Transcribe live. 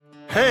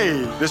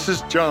Hey, this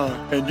is John,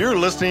 and you're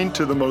listening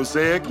to the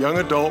Mosaic Young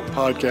Adult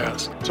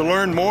Podcast. To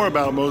learn more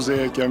about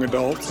Mosaic Young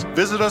Adults,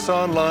 visit us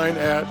online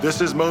at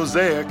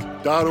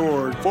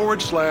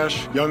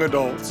thisismosaic.org/young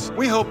adults.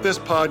 We hope this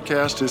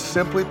podcast is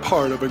simply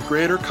part of a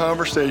greater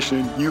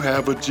conversation you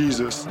have with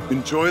Jesus.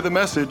 Enjoy the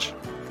message.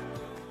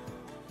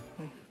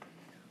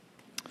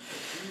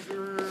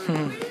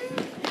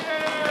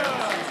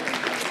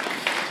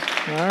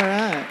 All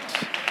right.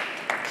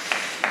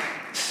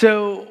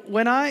 So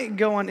when I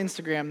go on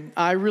Instagram,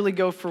 I really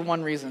go for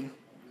one reason,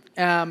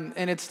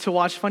 and it's to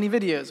watch funny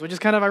videos, which is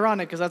kind of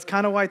ironic because that's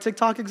kind of why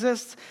TikTok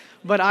exists.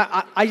 But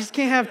I just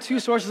can't have two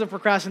sources of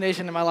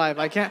procrastination in my life.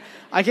 I can't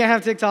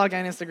have TikTok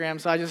and Instagram,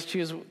 so I just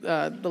choose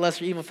the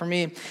lesser evil for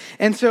me.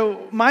 And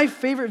so my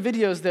favorite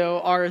videos,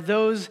 though, are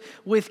those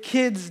with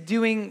kids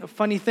doing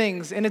funny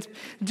things. And it's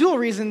dual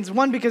reasons.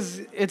 One, because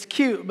it's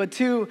cute, but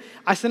two,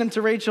 I send them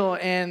to Rachel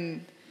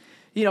and,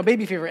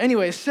 baby fever.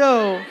 Anyway,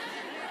 so...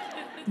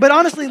 But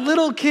honestly,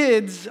 little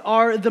kids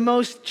are the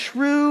most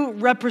true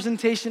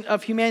representation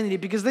of humanity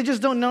because they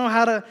just don't know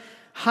how to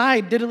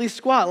hide diddly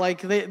squat.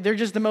 Like, they're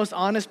just the most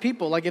honest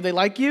people. Like, if they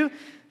like you,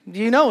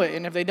 you know it.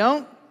 And if they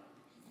don't,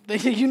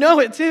 you know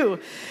it too.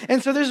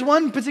 And so there's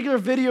one particular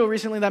video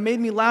recently that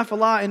made me laugh a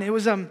lot, and it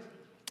was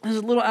there's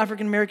a little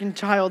African-American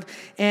child,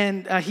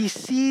 and he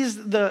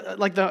sees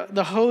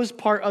the hose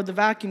part of the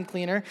vacuum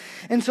cleaner.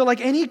 And so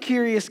like any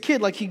curious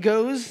kid, like he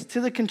goes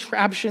to the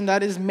contraption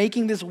that is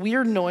making this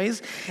weird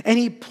noise, and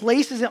he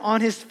places it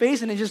on his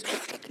face, and it just,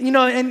 and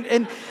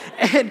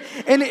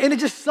it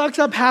just sucks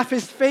up half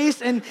his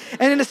face. And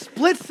in a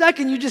split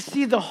second, you just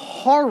see the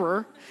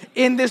horror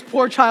in this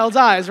poor child's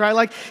eyes, right?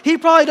 Like, he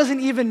probably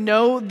doesn't even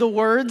know the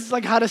words,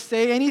 like how to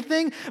say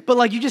anything, but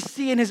like you just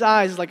see in his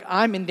eyes, like,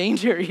 I'm in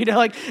danger,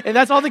 and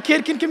that's all the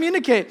kid can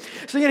communicate.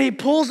 So, he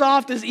pulls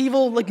off this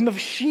evil, like,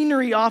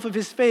 machinery off of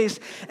his face,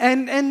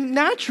 and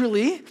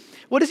naturally,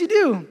 what does he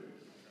do?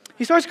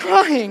 He starts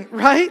crying,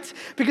 right?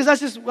 Because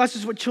that's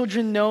just what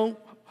children know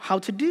how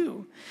to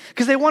do.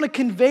 Because they want to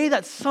convey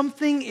that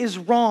something is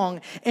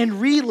wrong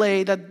and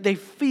relay that they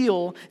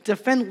feel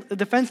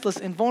defenseless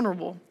and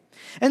vulnerable.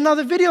 And now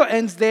the video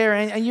ends there,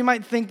 and you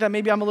might think that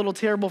maybe I'm a little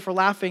terrible for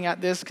laughing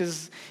at this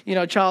because,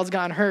 a child's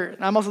gotten hurt.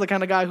 And I'm also the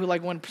kind of guy who,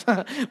 like, when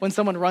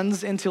someone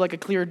runs into, like, a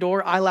clear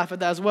door, I laugh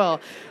at that as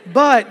well.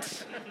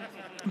 But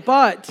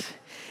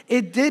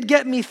it did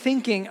get me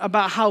thinking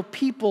about how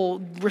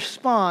people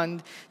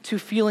respond to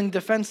feeling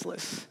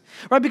defenseless,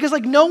 right? Because,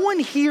 like, no one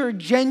here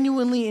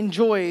genuinely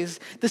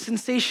enjoys the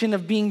sensation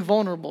of being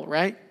vulnerable,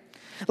 right?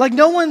 Like,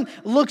 no one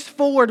looks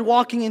forward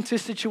walking into a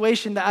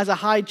situation that has a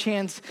high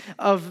chance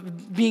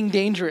of being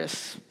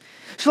dangerous.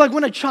 So, like,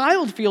 when a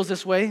child feels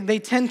this way, they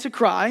tend to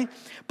cry.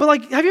 But,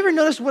 like, have you ever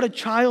noticed what a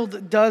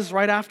child does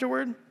right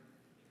afterward?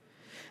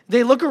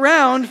 They look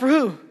around for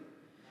who?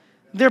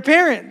 Their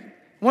parent,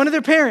 one of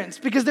their parents,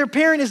 because their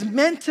parent is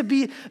meant to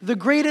be the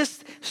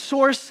greatest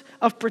source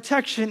of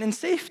protection and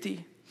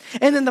safety.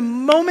 And then the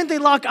moment they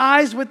lock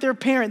eyes with their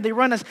parent, they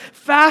run as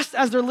fast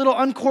as their little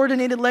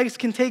uncoordinated legs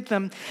can take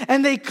them.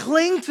 And they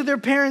cling to their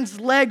parent's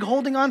leg,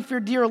 holding on for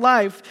dear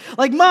life.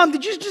 Like, Mom,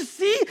 did you just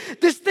see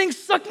this thing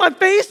suck my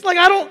face? Like,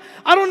 I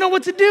don't know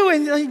what to do.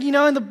 And,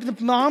 and the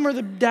mom or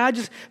the dad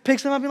just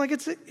picks them up and like,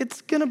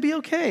 it's going to be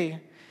okay.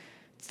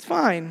 It's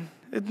fine.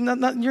 You're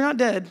not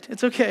dead.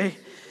 It's okay.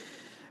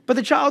 But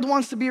the child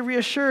wants to be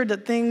reassured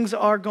that things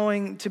are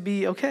going to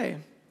be okay.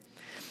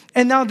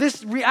 And now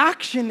this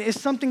reaction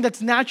is something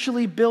that's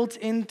naturally built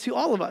into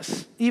all of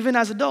us, even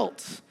as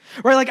adults,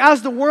 right? Like,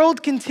 as the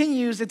world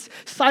continues its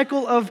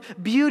cycle of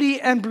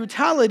beauty and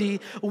brutality,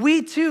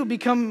 we too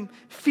become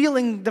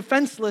feeling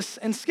defenseless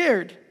and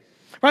scared,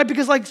 right?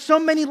 Because like so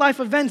many life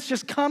events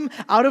just come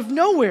out of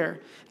nowhere,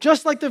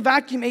 just like the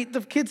vacuum ate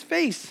the kid's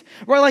face,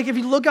 right? Like, if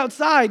you look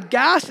outside,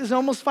 gas is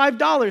almost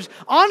 $5.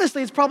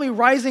 Honestly, it's probably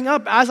rising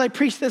up as I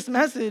preach this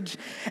message.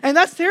 And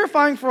that's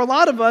terrifying for a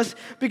lot of us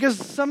because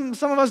some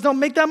of us don't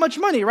make that much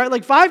money, right?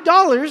 Like,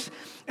 $5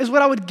 is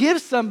what I would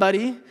give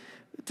somebody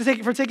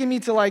for taking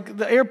me to, like,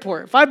 the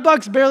airport.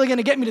 $5 barely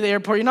gonna get me to the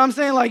airport, you know what I'm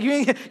saying? Like,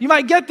 you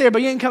might get there,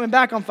 but you ain't coming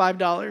back on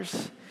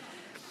 $5.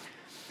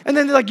 And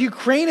then, like,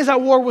 Ukraine is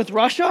at war with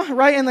Russia,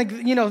 right? And, like,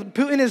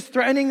 Putin is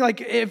threatening, like,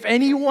 if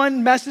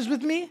anyone messes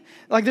with me,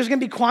 like, there's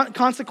going to be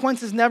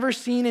consequences never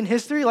seen in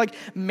history. Like,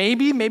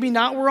 maybe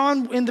not. We're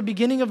in the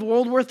beginning of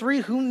World War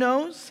III. Who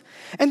knows?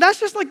 And that's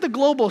just, like, the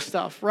global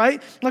stuff,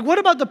 right? Like, what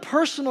about the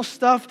personal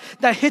stuff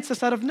that hits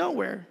us out of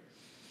nowhere?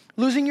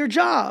 Losing your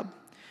job.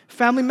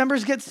 Family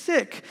members get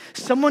sick.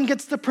 Someone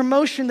gets the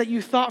promotion that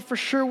you thought for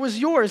sure was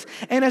yours.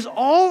 And as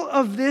all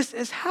of this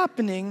is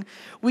happening,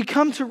 we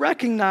come to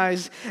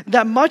recognize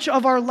that much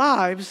of our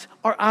lives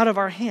are out of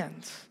our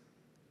hands.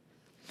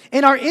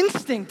 And our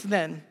instinct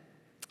then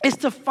is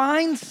to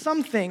find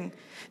something,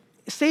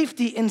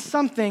 safety in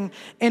something,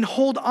 and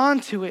hold on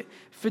to it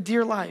for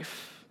dear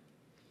life.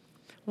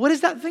 What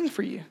is that thing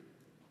for you?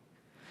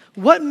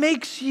 What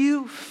makes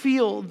you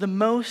feel the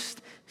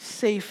most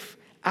safe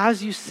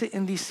as you sit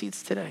in these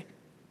seats today?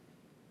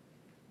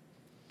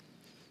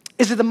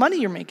 Is it the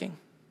money you're making?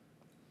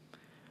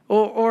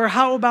 Or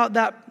how about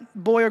that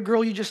boy or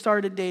girl you just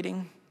started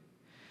dating.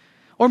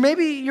 Or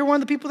maybe you're one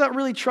of the people that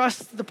really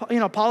trust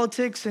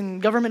politics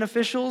and government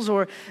officials,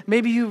 or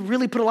maybe you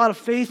really put a lot of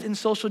faith in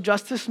social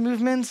justice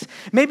movements.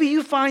 Maybe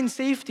you find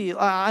safety,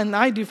 and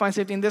I do find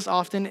safety in this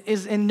often,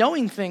 is in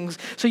knowing things.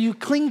 So you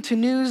cling to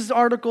news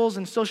articles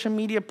and social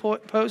media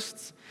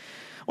posts.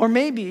 Or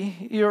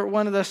maybe you're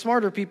one of the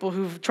smarter people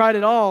who've tried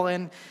it all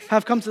and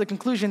have come to the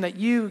conclusion that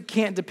you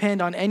can't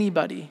depend on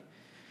anybody,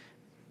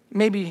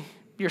 maybe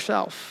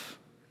yourself.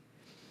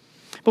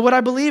 But what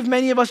I believe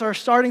many of us are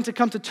starting to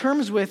come to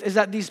terms with is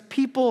that these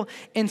people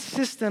and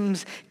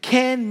systems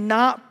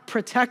cannot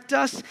protect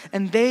us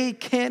and they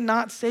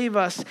cannot save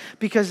us,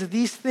 because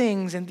these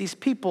things and these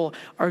people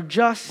are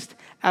just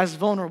as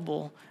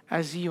vulnerable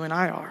as you and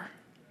I are.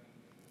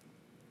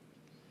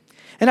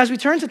 And as we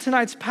turn to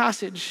tonight's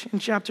passage in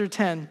chapter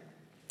 10,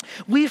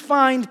 we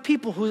find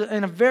people who are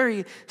in a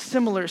very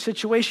similar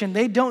situation.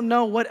 They don't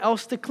know what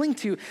else to cling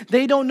to.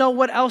 They don't know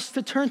what else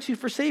to turn to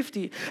for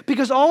safety,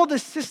 because all the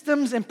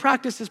systems and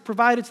practices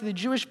provided to the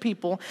Jewish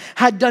people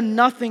had done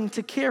nothing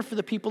to care for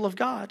the people of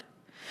God.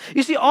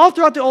 You see, all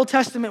throughout the Old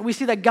Testament, we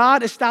see that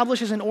God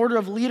establishes an order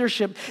of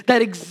leadership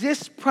that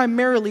exists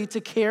primarily to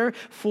care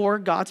for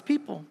God's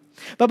people.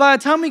 But by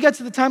the time we get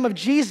to the time of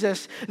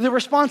Jesus, the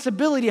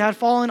responsibility had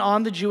fallen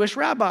on the Jewish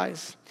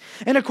rabbis.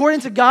 And according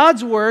to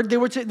God's word, they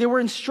were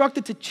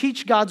instructed to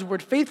teach God's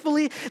word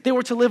faithfully. They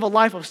were to live a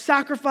life of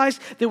sacrifice.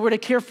 They were to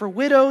care for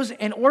widows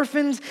and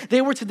orphans.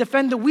 They were to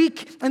defend the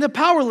weak and the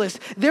powerless.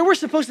 They were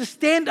supposed to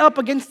stand up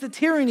against the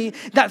tyranny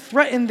that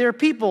threatened their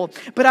people.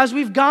 But as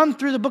we've gone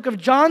through the book of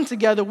John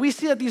together, we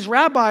see that these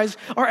rabbis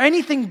are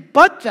anything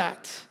but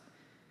that.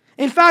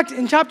 In fact,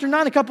 in chapter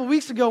 9, a couple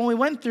weeks ago when we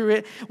went through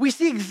it, we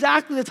see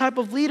exactly the type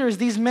of leaders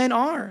these men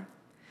are.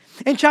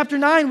 In chapter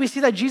 9, we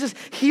see that Jesus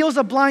heals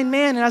a blind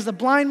man, and as the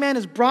blind man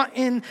is brought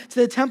in to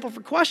the temple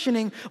for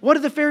questioning, what do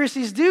the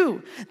Pharisees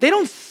do? They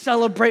don't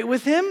celebrate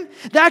with him.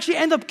 They actually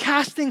end up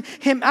casting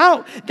him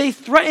out. They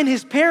threaten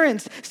his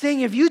parents,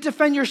 saying, if you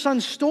defend your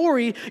son's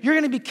story, you're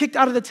going to be kicked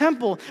out of the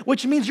temple,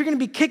 which means you're going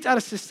to be kicked out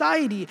of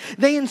society.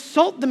 They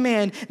insult the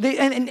man,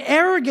 and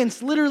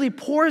arrogance literally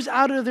pours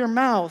out of their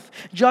mouth,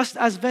 just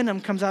as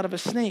venom comes out of a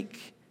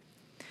snake.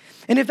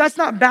 And if that's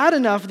not bad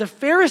enough, the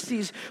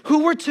Pharisees,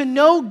 who were to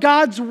know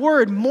God's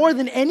word more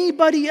than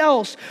anybody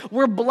else,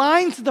 were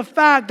blind to the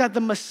fact that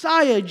the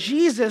Messiah,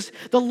 Jesus,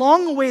 the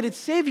long-awaited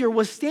Savior,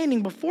 was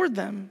standing before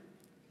them.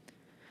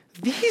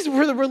 These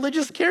were the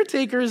religious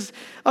caretakers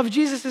of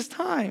Jesus'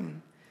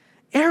 time.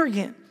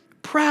 Arrogant,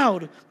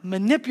 proud,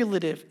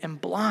 manipulative,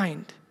 and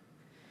blind.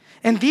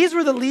 And these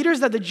were the leaders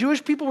that the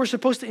Jewish people were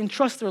supposed to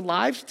entrust their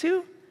lives to?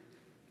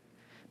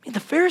 I mean, the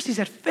Pharisees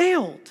had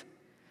failed.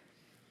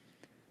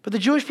 But the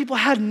Jewish people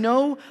had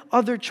no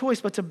other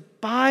choice but to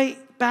buy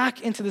back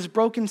into this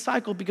broken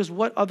cycle, because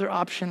what other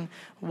option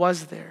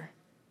was there?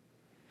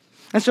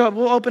 And so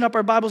we'll open up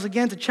our Bibles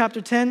again to chapter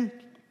 10.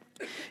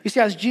 You see,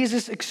 as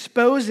Jesus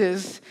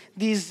exposes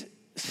these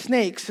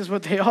snakes, is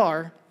what they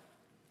are,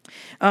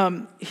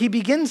 he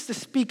begins to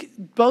speak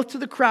both to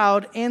the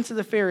crowd and to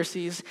the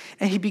Pharisees,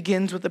 and he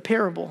begins with a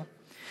parable.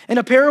 And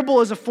a parable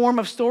is a form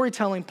of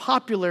storytelling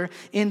popular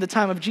in the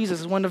time of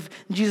Jesus. It's one of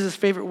Jesus'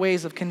 favorite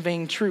ways of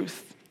conveying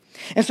truth.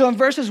 And so in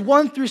verses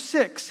 1 through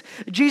 6,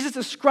 Jesus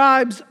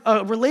describes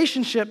the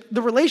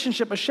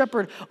relationship a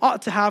shepherd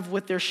ought to have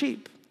with their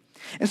sheep.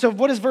 And so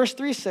what does verse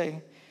 3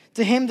 say?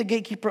 To him the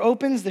gatekeeper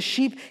opens, the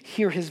sheep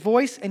hear his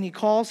voice, and he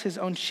calls his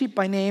own sheep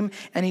by name,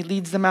 and he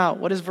leads them out.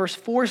 What does verse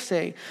 4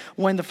 say?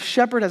 When the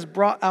shepherd has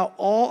brought out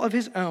all of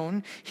his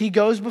own, he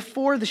goes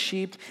before the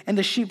sheep, and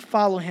the sheep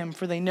follow him,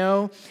 for they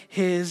know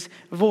his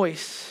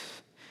voice.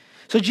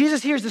 So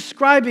Jesus here is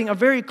describing a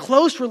very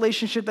close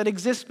relationship that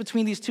exists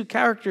between these two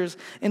characters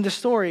in the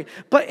story.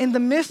 But in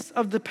the midst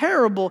of the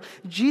parable,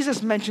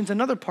 Jesus mentions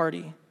another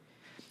party.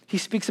 He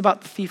speaks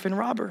about the thief and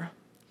robber.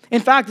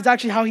 In fact, it's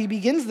actually how he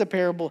begins the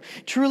parable.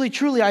 Truly,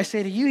 truly, I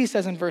say to you, he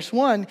says in verse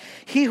 1,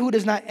 he who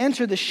does not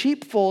enter the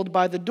sheepfold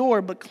by the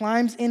door, but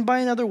climbs in by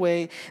another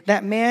way,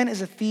 that man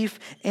is a thief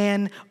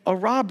and a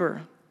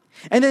robber.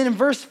 And then in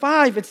verse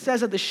 5, it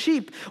says that the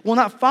sheep will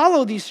not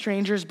follow these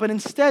strangers, but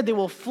instead they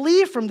will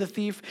flee from the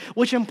thief,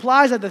 which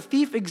implies that the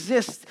thief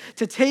exists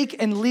to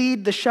take and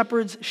lead the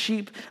shepherd's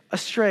sheep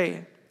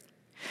astray.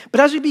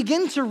 But as we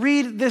begin to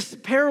read this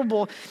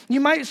parable, you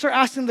might start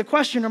asking the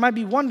question, or might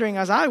be wondering,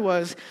 as I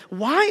was,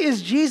 why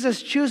is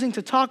Jesus choosing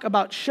to talk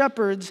about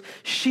shepherds,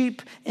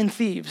 sheep, and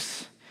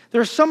thieves? There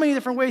are so many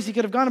different ways he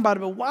could have gone about it,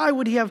 but why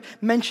would he have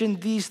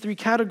mentioned these three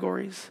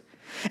categories?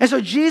 And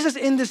so Jesus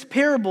in this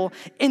parable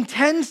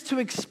intends to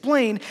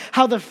explain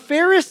how the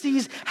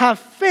Pharisees have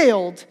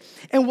failed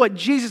and what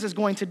Jesus is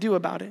going to do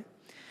about it.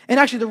 And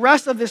actually, the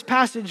rest of this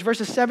passage,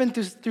 verses 7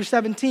 through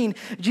 17,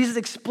 Jesus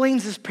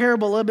explains this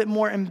parable a little bit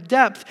more in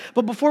depth.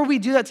 But before we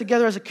do that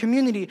together as a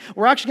community,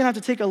 we're actually going to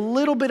have to take a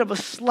little bit of a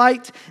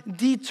slight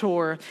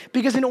detour.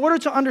 Because in order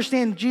to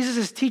understand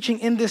Jesus' teaching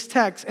in this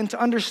text and to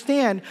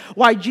understand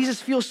why Jesus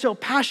feels so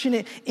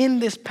passionate in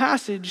this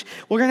passage,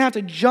 we're going to have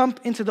to jump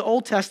into the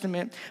Old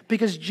Testament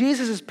because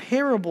Jesus'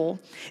 parable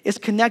is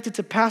connected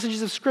to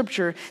passages of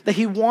Scripture that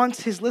he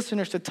wants his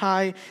listeners to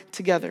tie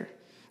together.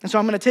 And so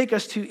I'm going to take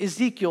us to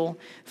Ezekiel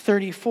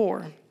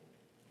 34.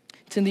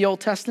 It's in the Old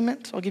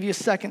Testament. I'll give you a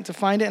second to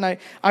find it. And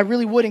I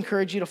really would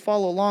encourage you to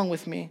follow along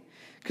with me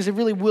because it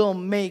really will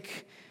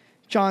make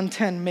John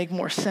 10 make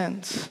more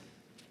sense.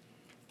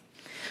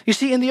 You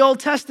see, in the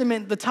Old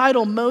Testament, the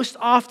title most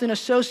often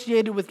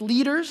associated with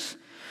leaders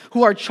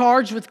who are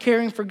charged with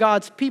caring for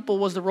God's people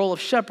was the role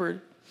of shepherd.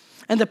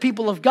 And the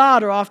people of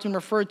God are often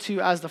referred to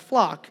as the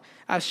flock,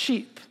 as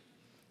sheep.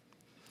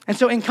 And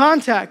so in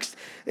context,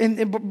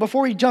 and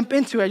before we jump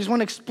into it, I just want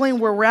to explain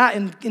where we're at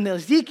in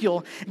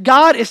Ezekiel.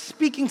 God is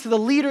speaking to the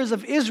leaders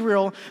of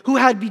Israel who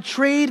had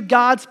betrayed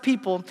God's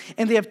people,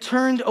 and they have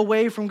turned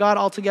away from God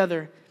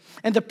altogether.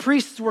 And the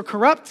priests were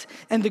corrupt,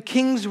 and the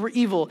kings were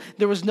evil.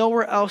 There was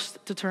nowhere else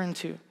to turn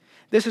to.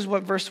 This is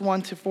what verse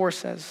 1 to 4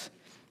 says.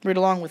 Read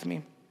along with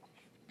me.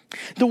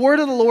 The word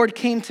of the Lord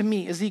came to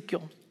me,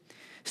 Ezekiel,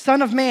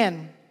 son of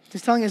man.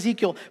 He's telling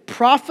Ezekiel,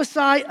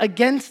 prophesy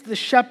against the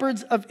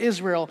shepherds of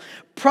Israel.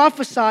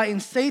 Prophesy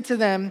and say to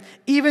them,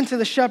 even to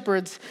the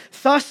shepherds,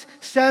 thus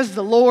says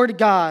the Lord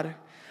God.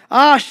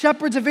 Ah,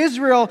 shepherds of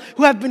Israel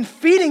who have been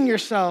feeding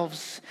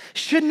yourselves,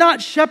 should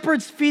not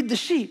shepherds feed the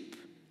sheep?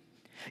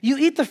 You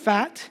eat the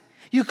fat,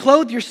 you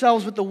clothe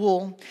yourselves with the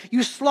wool,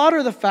 you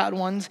slaughter the fat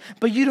ones,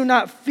 but you do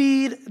not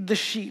feed the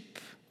sheep.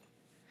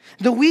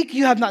 The weak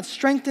you have not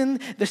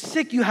strengthened, the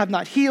sick you have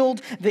not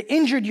healed, the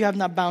injured you have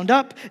not bound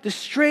up, the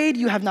strayed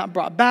you have not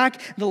brought back,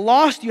 the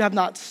lost you have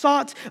not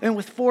sought, and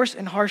with force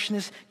and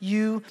harshness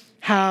you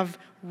have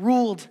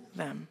ruled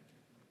them.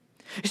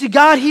 You see,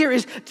 God here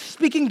is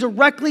speaking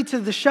directly to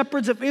the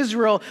shepherds of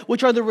Israel,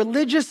 which are the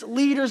religious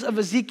leaders of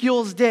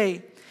Ezekiel's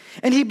day.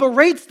 And he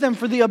berates them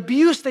for the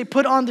abuse they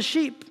put on the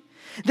sheep.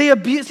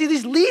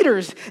 These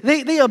leaders,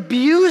 they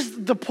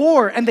abused the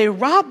poor and they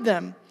robbed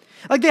them.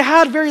 Like they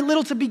had very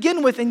little to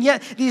begin with, and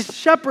yet these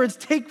shepherds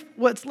take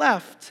what's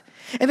left.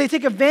 And they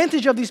take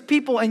advantage of these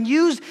people and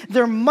use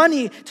their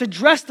money to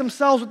dress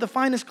themselves with the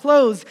finest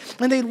clothes.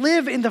 And they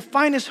live in the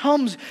finest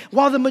homes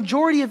while the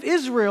majority of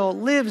Israel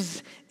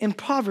lives in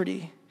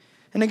poverty.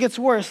 And it gets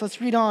worse. Let's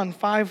read on,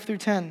 5 through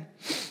 10.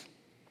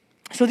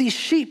 So these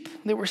sheep,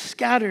 they were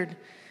scattered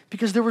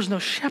because there was no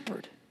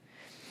shepherd.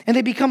 And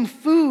they become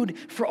food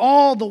for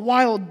all the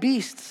wild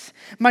beasts.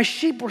 My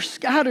sheep were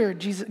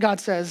scattered, God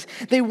says.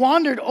 They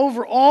wandered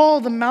over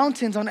all the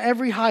mountains on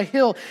every high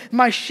hill.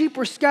 My sheep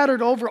were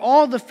scattered over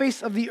all the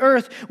face of the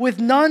earth, with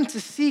none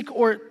to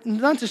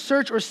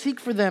search or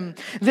seek for them.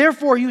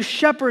 Therefore, you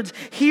shepherds,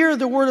 hear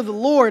the word of the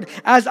Lord.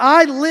 As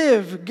I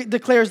live,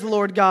 declares the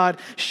Lord God,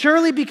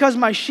 surely because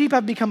my sheep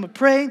have become a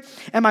prey,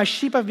 and my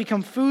sheep have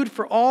become food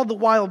for all the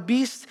wild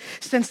beasts,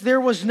 since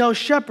there was no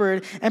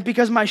shepherd, and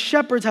because my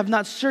shepherds have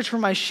not searched for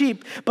my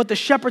sheep, but the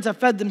shepherds have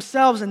fed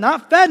themselves and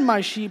not fed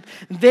my sheep.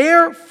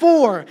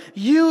 Therefore,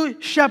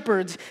 you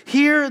shepherds,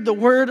 hear the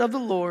word of the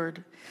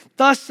Lord.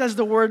 Thus says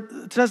the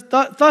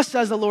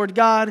Lord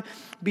God,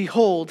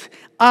 behold,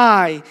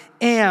 I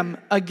am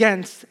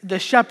against the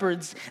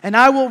shepherds, and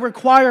I will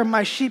require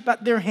my sheep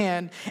at their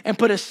hand and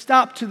put a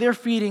stop to their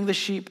feeding the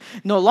sheep.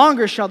 No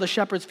longer shall the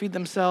shepherds feed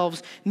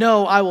themselves.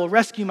 No, I will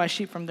rescue my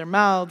sheep from their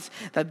mouths,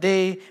 that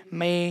they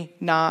may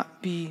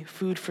not be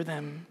food for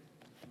them.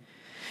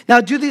 Now,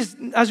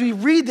 as we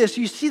read this,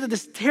 you see that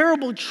this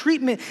terrible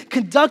treatment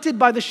conducted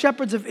by the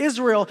shepherds of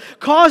Israel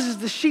causes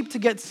the sheep to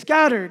get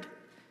scattered.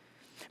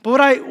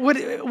 But what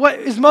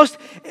is most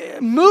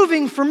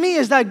moving for me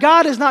is that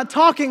God is not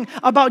talking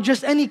about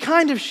just any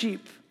kind of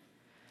sheep.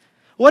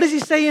 What does he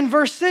say in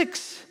verse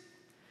 6?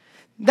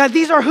 That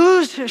these are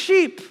whose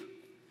sheep?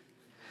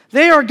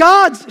 They are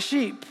God's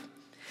sheep.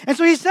 And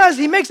so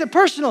he makes it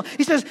personal.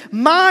 He says,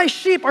 my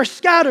sheep are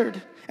scattered,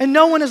 and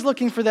no one is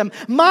looking for them.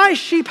 My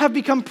sheep have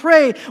become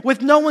prey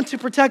with no one to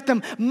protect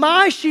them.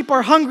 My sheep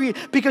are hungry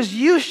because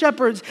you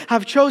shepherds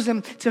have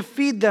chosen to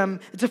feed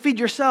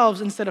yourselves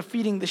instead of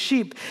feeding the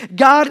sheep.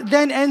 God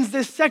then ends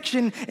this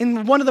section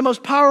in one of the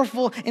most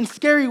powerful and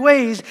scary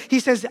ways. He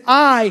says,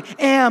 I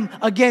am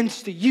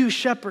against you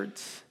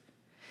shepherds.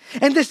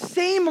 And the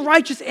same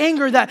righteous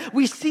anger that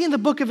we see in the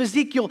book of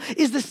Ezekiel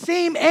is the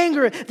same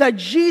anger that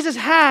Jesus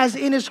has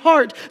in his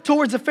heart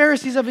towards the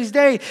Pharisees of his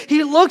day.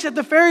 He looks at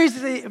the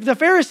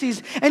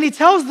Pharisees and he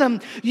tells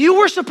them, you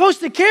were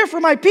supposed to care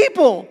for my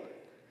people.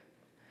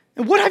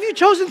 And what have you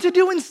chosen to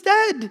do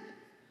instead?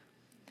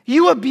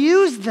 You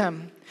abuse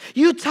them.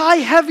 You tie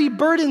heavy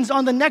burdens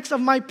on the necks of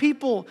my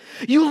people.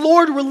 You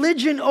lord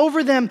religion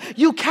over them.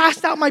 You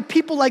cast out my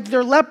people like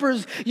they're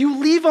lepers. You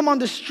leave them on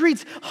the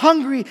streets,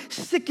 hungry,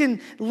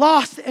 sickened,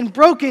 lost, and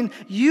broken.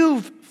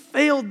 You've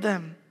failed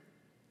them.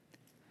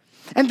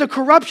 And the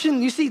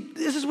corruption, you see,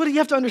 this is what you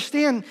have to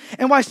understand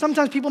and why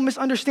sometimes people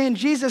misunderstand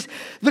Jesus.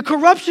 The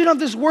corruption of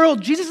this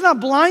world, Jesus is not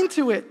blind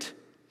to it.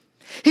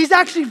 He's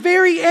actually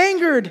very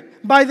angered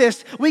by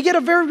this. We get a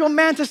very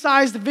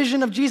romanticized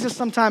vision of Jesus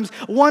sometimes,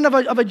 one of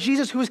a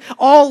Jesus who's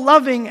all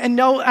loving and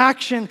no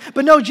action.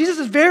 But no, Jesus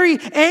is very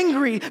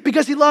angry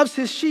because he loves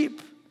his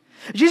sheep.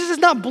 Jesus is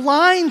not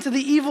blind to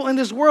the evil in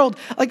this world.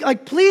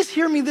 Like, please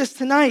hear me this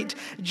tonight.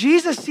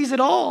 Jesus sees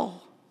it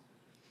all.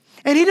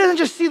 And he doesn't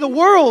just see the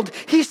world,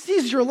 he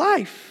sees your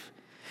life.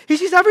 He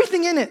sees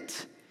everything in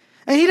it.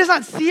 And he does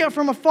not see it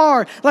from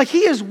afar. Like,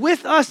 he is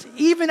with us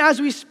even as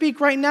we speak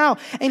right now.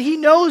 And he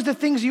knows the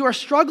things you are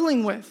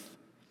struggling with.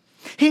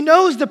 He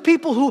knows the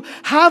people who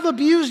have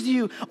abused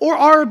you or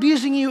are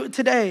abusing you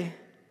today.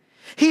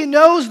 He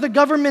knows the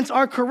governments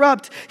are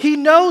corrupt. He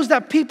knows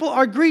that people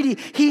are greedy.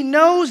 He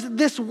knows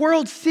this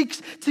world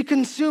seeks to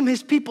consume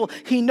his people.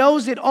 He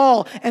knows it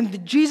all.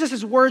 And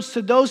Jesus' words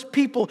to those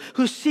people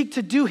who seek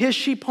to do his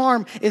sheep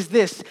harm is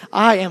this: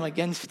 I am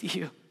against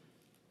you.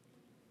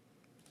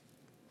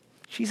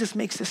 Jesus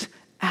makes this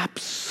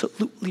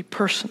absolutely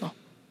personal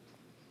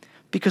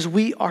because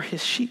we are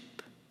his sheep.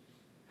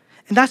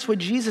 And that's what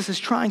Jesus is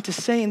trying to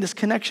say in this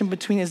connection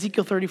between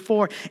Ezekiel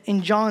 34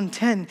 and John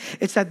 10.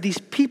 It's that these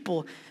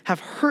people have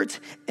hurt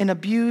and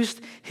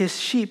abused his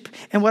sheep.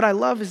 And what I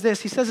love is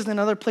this. He says this in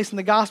another place in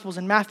the Gospels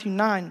in Matthew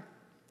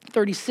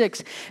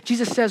 9:36.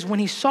 Jesus says, when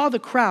he saw the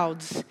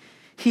crowds,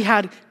 he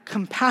had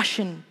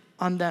compassion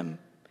on them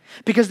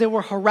because they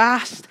were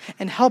harassed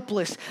and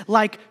helpless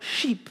like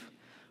sheep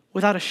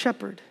without a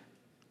shepherd.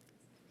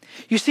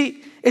 You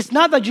see, it's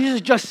not that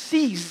Jesus just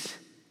sees.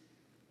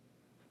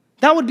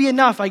 That would be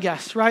enough, I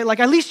guess, right?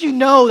 Like, at least you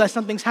know that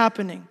something's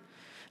happening.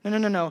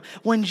 No.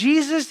 When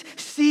Jesus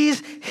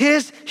sees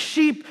his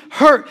sheep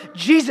hurt,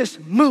 Jesus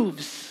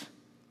moves.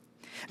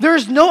 There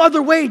is no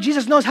other way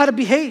Jesus knows how to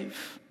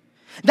behave.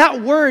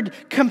 That word,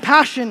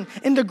 compassion,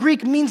 in the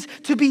Greek means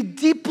to be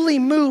deeply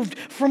moved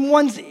from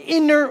one's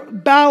inner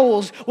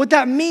bowels. What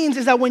that means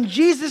is that when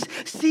Jesus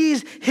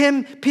sees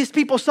his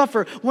people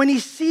suffer, when he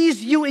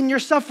sees you in your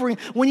suffering,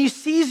 when he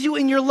sees you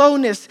in your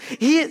lowness,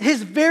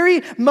 his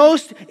very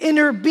most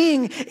inner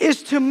being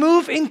is to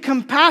move in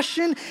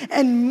compassion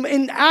and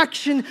in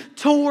action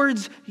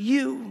towards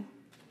you.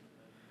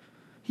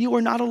 You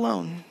are not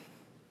alone.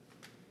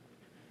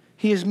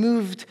 He is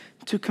moved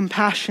to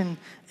compassion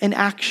and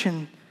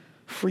action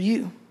for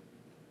you.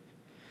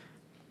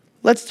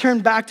 Let's turn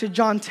back to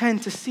John 10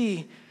 to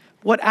see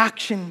what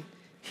action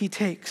he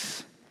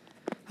takes.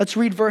 Let's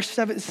read verse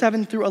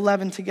 7 through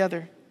 11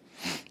 together.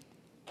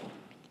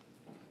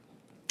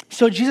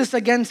 So Jesus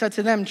again said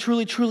to them,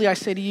 truly, truly, I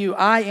say to you,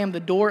 I am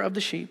the door of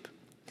the sheep.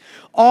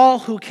 All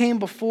who came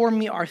before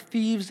me are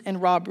thieves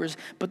and robbers,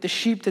 but the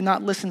sheep did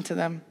not listen to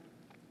them.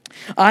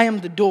 I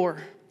am the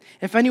door.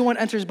 If anyone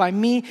enters by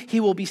me,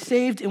 he will be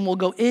saved and will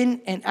go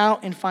in and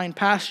out and find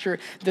pasture.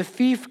 The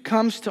thief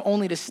comes to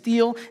only to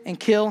steal and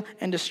kill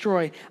and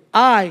destroy.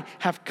 I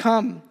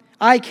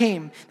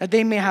came that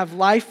they may have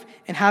life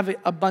and have it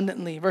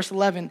abundantly. Verse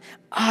 11,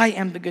 I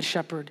am the good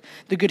shepherd.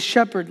 The good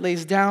shepherd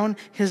lays down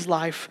his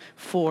life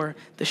for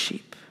the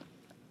sheep.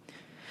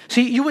 So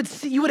you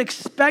would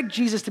expect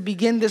Jesus to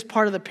begin this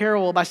part of the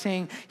parable by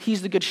saying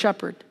he's the good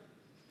shepherd.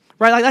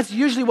 Right? Like, that's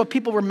usually what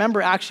people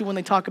remember actually when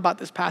they talk about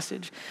this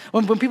passage.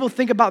 When people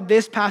think about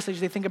this passage,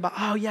 they think about,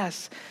 oh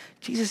yes,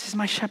 Jesus is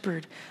my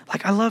shepherd.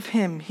 Like, I love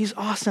him. He's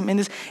awesome.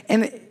 And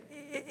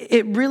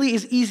it really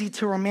is easy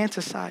to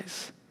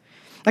romanticize.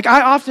 Like,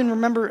 I often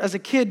remember as a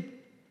kid,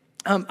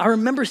 I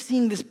remember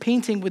seeing this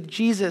painting with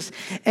Jesus,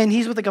 and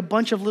he's with like a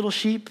bunch of little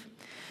sheep.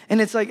 And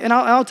it's like, and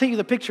I'll take you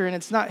the picture, and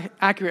it's not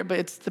accurate, but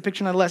it's the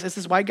picture nonetheless. It's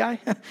this white guy,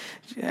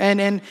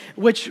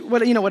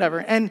 whatever.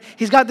 And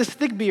he's got this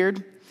thick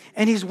beard,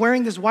 and he's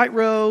wearing this white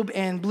robe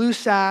and blue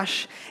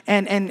sash,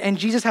 and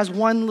Jesus has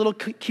one little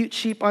cute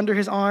sheep under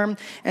his arm,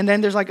 and then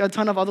there's like a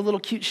ton of other little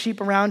cute sheep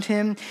around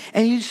him,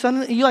 and you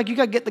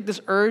gotta get like this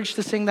urge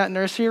to sing that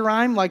nursery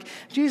rhyme, like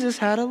Jesus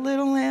had a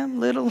little lamb,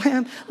 little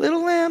lamb,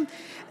 little lamb.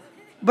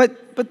 But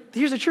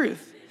here's the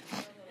truth.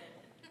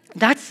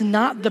 That's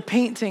not the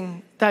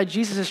painting that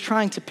Jesus is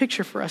trying to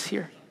picture for us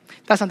here.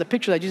 That's not the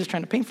picture that Jesus is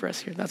trying to paint for us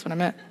here. That's what I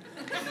meant.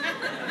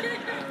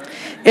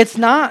 It's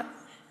not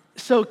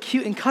so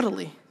cute and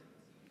cuddly.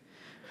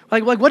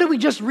 Like what did we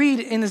just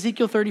read in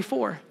Ezekiel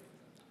 34?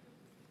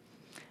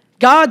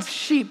 God's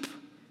sheep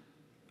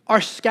are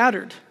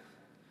scattered,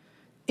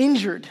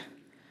 injured,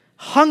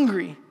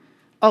 hungry,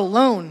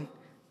 alone,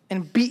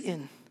 and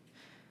beaten.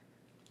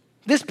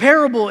 This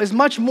parable is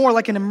much more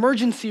like an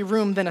emergency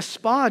room than a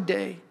spa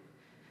day.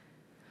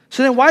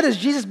 So then why does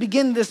Jesus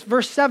begin this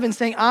verse 7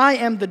 saying, I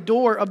am the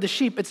door of the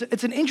sheep?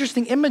 It's an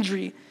interesting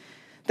imagery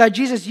that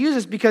Jesus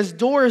uses because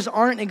doors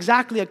aren't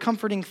exactly a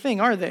comforting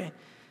thing, are they?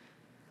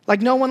 Like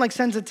no one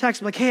sends a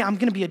text like, hey, I'm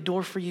going to be a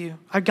door for you.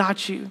 I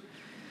got you.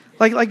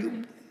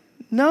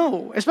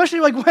 No, especially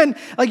when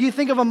you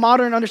think of a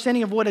modern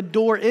understanding of what a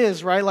door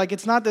is, right? Like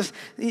it's not this,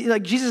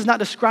 Jesus is not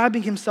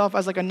describing himself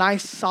as a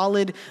nice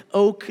solid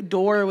oak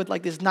door with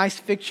these nice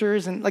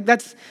fixtures and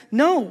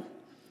no.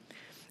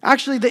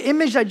 Actually, the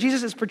image that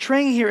Jesus is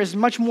portraying here is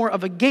much more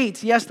of a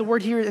gate. Yes, the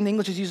word here in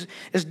English is used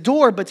as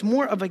door, but it's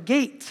more of a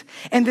gate.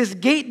 And this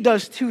gate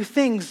does two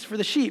things for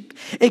the sheep.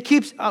 It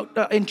keeps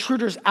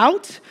intruders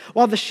out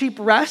while the sheep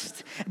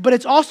rest, but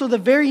it's also the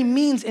very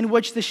means in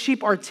which the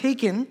sheep are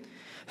taken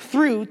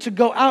through to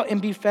go out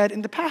and be fed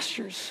in the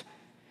pastures.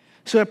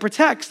 So it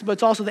protects, but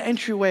it's also the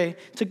entryway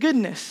to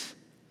goodness.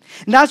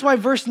 And that's why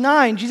verse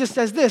 9, Jesus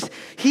says this,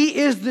 he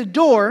is the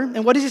door.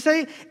 And what does he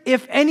say?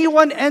 If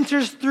anyone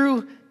enters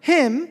through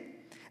him,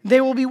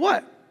 they will be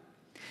what?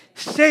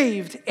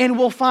 Saved, and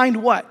will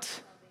find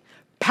what?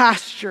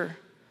 Pasture.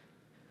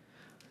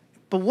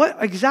 But what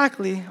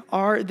exactly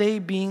are they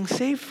being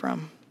saved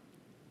from?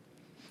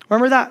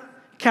 Remember that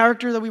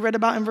character that we read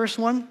about in verse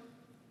 1?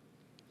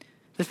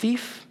 The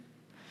thief?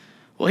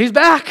 Well, he's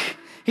back.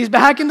 He's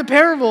back in the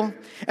parable.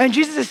 And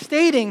Jesus is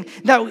stating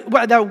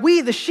that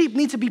we, the sheep,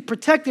 need to be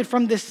protected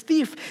from this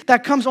thief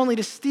that comes only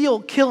to steal,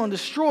 kill, and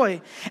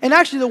destroy. And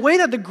actually, the way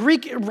that the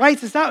Greek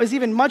writes this out is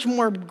even much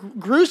more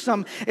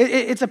gruesome.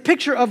 It's a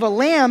picture of a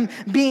lamb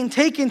being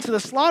taken to the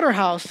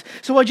slaughterhouse.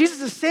 So what Jesus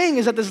is saying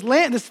is that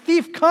this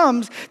thief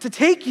comes to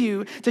take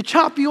you, to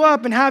chop you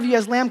up and have you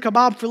as lamb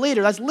kebab for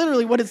later. That's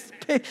literally what it's,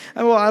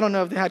 well, I don't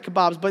know if they had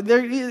kebabs, but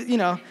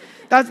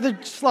that's the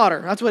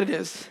slaughter. That's what it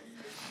is.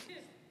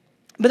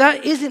 But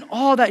that isn't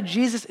all that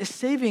Jesus is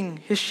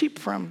saving his sheep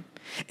from.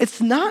 It's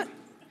not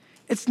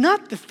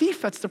the thief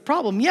that's the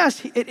problem.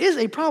 Yes, it is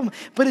a problem,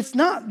 but it's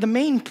not the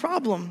main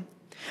problem.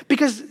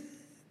 Because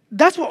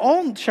that's what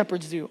all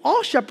shepherds do.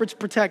 All shepherds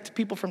protect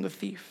people from the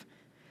thief.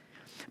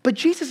 But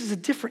Jesus is a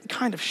different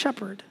kind of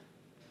shepherd.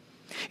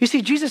 You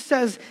see, Jesus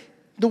says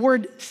the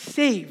word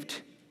saved.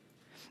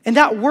 And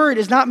that word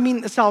does not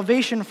mean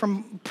salvation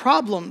from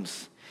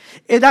problems.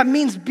 That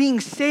means being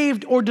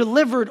saved or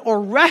delivered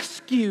or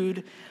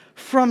rescued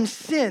from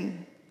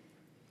sin.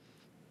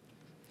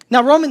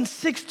 Now, Romans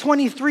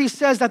 6:23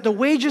 says that the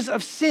wages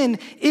of sin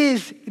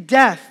is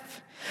death.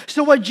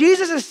 So what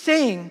Jesus is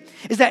saying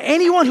is that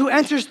anyone who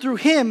enters through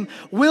him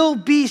will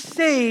be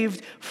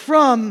saved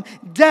from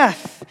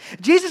death.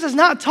 Jesus is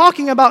not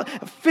talking about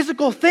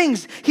physical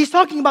things. He's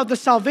talking about the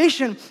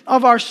salvation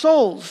of our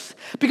souls.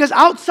 Because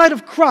outside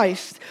of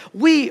Christ,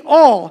 we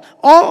all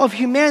of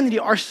humanity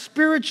are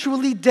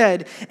spiritually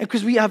dead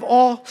because we have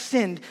all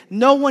sinned.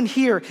 No one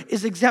here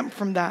is exempt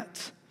from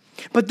that.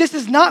 But this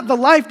is not the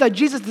life that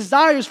Jesus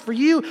desires for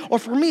you or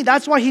for me.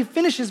 That's why he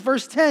finishes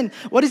verse 10.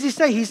 What does he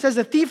say? He says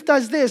the thief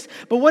does this,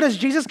 but what does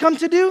Jesus come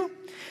to do?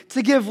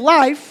 To give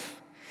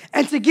life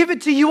and to give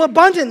it to you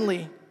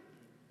abundantly.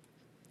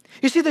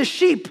 You see, the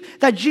sheep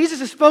that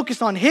Jesus is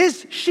focused on,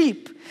 his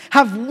sheep,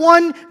 have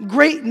one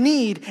great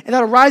need, and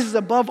that arises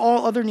above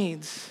all other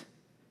needs.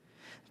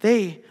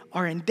 They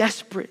are in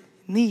desperate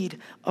need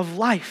of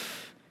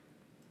life.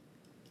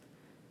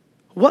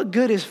 What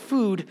good is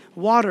food,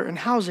 water, and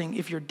housing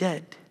if you're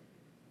dead?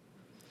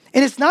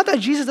 And it's not that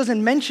Jesus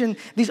doesn't mention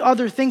these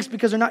other things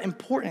because they're not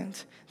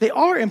important. They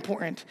are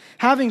important.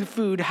 Having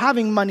food,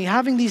 having money,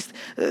 having these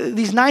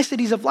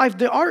niceties of life,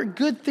 they are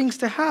good things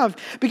to have.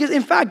 Because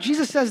in fact,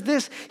 Jesus says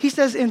this. He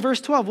says in verse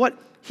 12, what?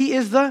 He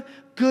is the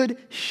good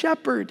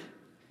shepherd.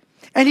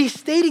 And he's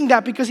stating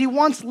that because he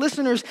wants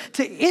listeners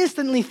to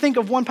instantly think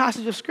of one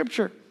passage of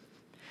Scripture.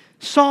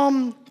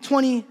 Psalm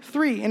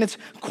 23, and it's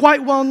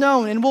quite well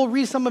known, and we'll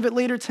read some of it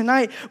later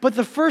tonight. But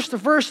the first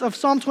verse of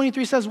Psalm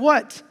 23 says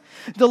what?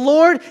 The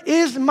Lord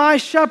is my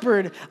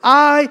shepherd,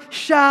 I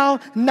shall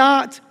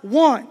not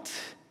want.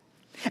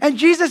 And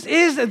Jesus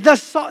is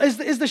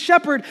the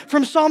shepherd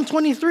from Psalm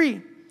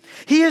 23.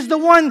 He is the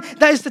one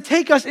that is to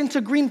take us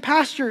into green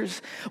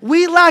pastures.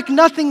 We lack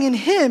nothing in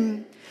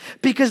him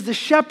because the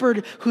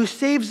shepherd who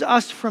saves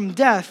us from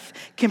death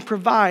can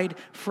provide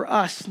for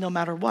us no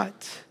matter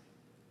what.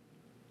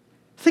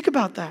 Think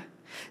about that.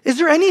 Is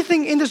there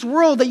anything in this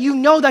world that you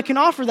know that can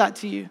offer that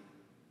to you?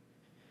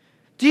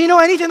 Do you know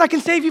anything that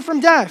can save you from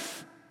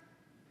death?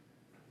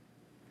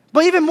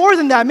 But even more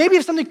than that, maybe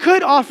if something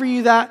could offer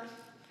you that,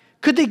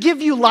 could they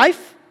give you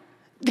life?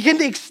 Can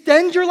they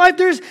extend your life?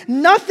 There's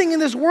nothing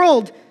in this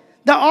world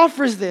that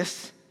offers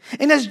this.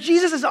 And as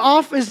Jesus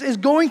is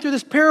going through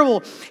this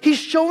parable, he's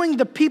showing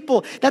the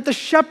people that the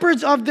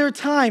shepherds of their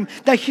time,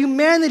 that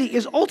humanity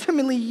is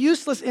ultimately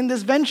useless in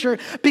this venture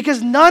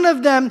because none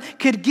of them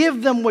could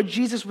give them what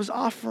Jesus was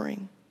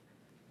offering.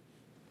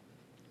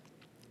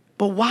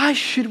 But why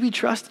should we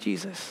trust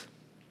Jesus?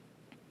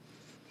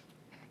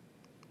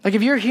 Like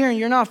if you're here and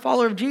you're not a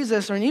follower of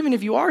Jesus, or even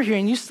if you are here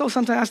and you still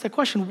sometimes ask that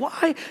question,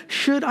 why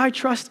should I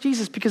trust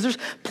Jesus? Because there's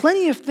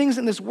plenty of things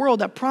in this world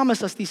that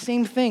promise us these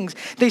same things.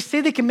 They say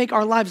they can make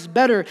our lives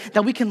better,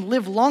 that we can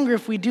live longer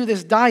if we do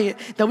this diet,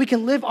 that we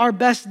can live our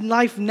best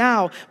life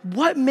now.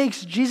 What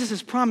makes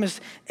Jesus'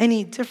 promise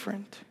any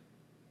different?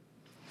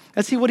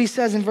 Let's see what he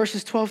says in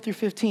verses 12 through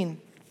 15.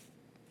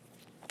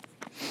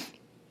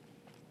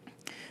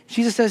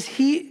 Jesus says,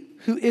 he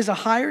who is a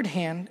hired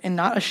hand and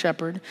not a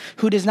shepherd,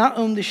 who does not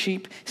own the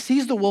sheep,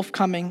 sees the wolf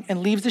coming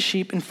and leaves the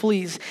sheep and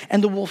flees,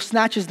 and the wolf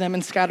snatches them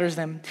and scatters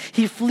them.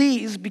 He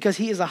flees because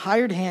he is a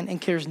hired hand and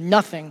cares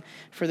nothing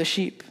for the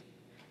sheep.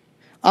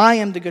 I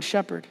am the good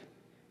shepherd.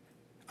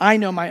 I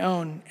know my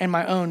own, and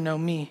my own know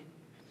me.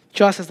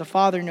 Just as the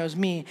Father knows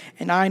me,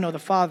 and I know the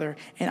Father,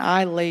 and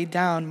I lay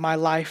down my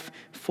life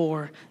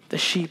for the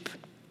sheep.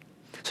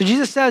 So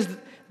Jesus says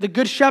the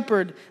good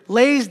shepherd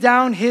lays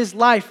down his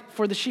life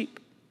for the sheep.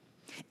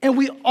 And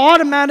we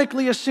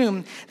automatically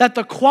assume that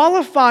the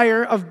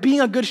qualifier of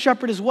being a good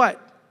shepherd is what?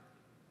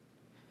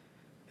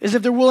 Is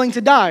if they're willing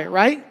to die,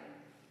 right?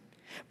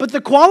 But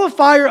the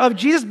qualifier of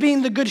Jesus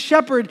being the good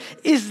shepherd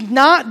is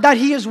not that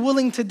he is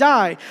willing to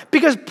die,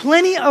 because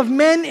plenty of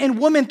men and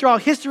women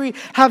throughout history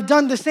have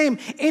done the same.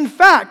 In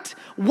fact,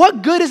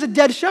 what good is a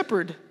dead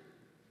shepherd?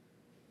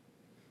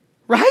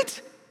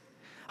 Right?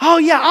 Oh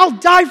yeah, I'll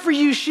die for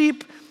you,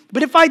 sheep,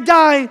 but if I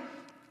die,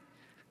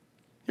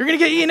 you're going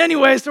to get eaten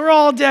anyway, so we're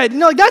all dead.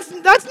 No, that's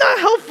not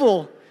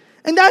helpful,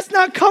 and that's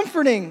not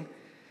comforting.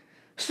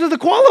 So the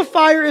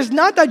qualifier is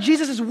not that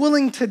Jesus is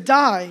willing to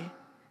die.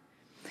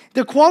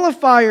 The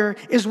qualifier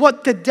is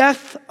what the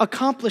death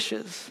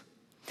accomplishes.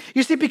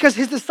 You see, because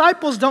his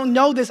disciples don't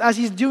know this as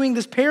he's doing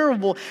this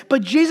parable,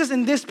 but Jesus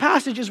in this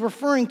passage is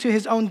referring to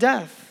his own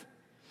death.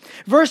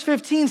 Verse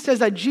 15 says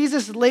that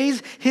Jesus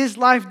lays his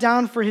life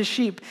down for his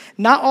sheep.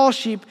 Not all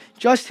sheep,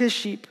 just his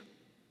sheep.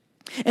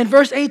 And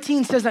verse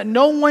 18 says that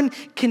no one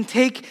can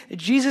take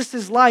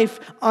Jesus' life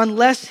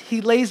unless he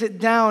lays it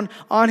down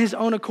on his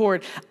own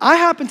accord. I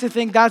happen to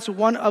think that's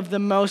one of the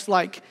most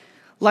like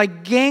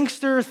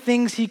gangster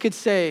things he could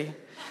say.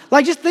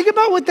 Like, just think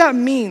about what that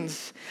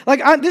means. Like,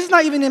 this is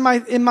not even in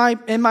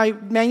my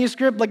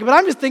manuscript. Like, but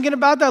I'm just thinking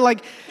about that.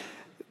 Like,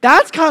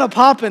 that's kind of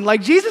popping.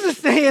 Like, Jesus is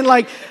saying,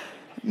 like,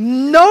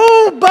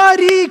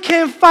 nobody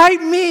can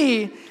fight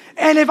me.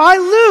 And if I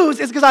lose,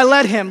 it's because I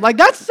let him. Like,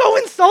 that's so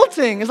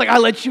insulting. It's like, I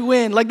let you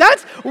win. Like,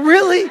 that's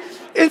really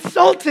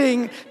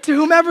insulting to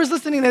whomever's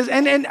listening to this.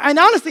 And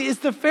honestly,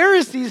 it's the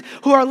Pharisees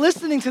who are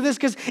listening to this,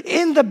 because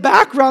in the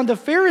background, the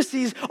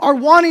Pharisees are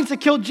wanting to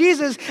kill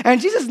Jesus. And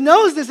Jesus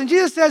knows this. And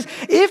Jesus says,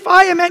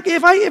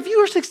 if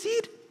you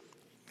succeed,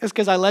 it's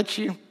because I let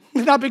you.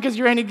 It's not because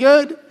you're any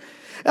good.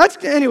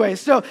 Anyway,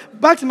 so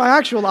back to my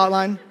actual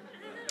outline.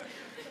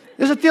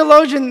 There's a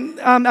theologian,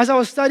 as I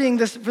was studying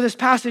this for this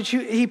passage,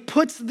 he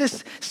puts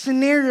this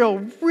scenario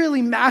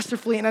really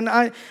masterfully, and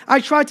I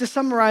tried to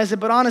summarize it,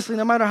 but honestly,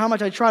 no matter how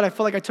much I tried, I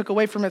feel like I took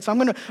away from it. So I'm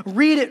going to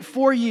read it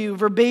for you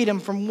verbatim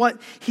from what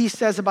he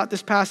says about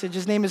this passage.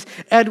 His name is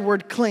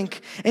Edward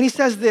Klink, and he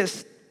says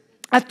this: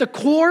 at the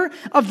core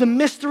of the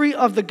mystery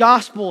of the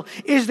gospel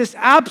is this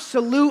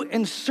absolute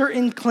and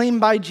certain claim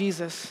by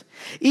Jesus.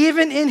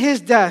 Even in his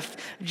death,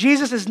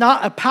 Jesus is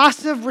not a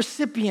passive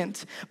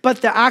recipient,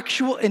 but the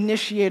actual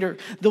initiator,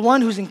 the one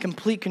who's in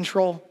complete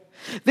control.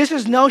 This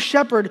is no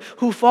shepherd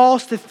who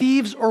falls to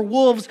thieves or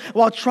wolves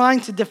while trying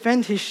to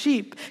defend his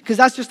sheep, because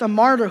that's just a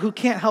martyr who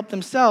can't help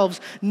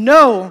themselves.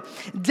 No,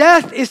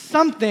 death is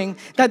something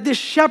that this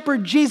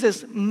shepherd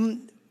Jesus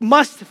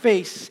must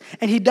face,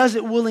 and he does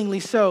it willingly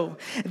so.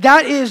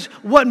 That is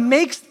what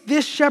makes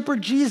this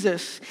shepherd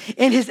Jesus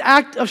and his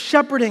act of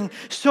shepherding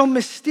so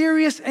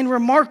mysterious and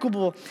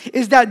remarkable,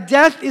 is that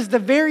death is the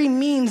very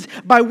means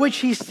by which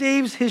he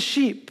saves his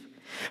sheep.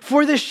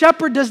 For the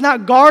shepherd does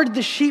not guard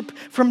the sheep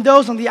from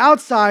those on the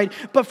outside,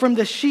 but from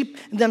the sheep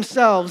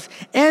themselves.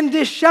 And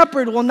this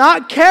shepherd will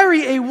not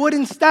carry a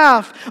wooden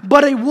staff,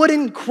 but a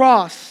wooden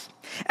cross.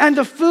 And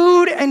the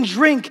food and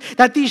drink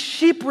that these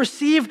sheep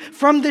receive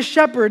from the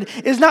shepherd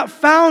is not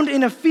found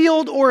in a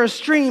field or a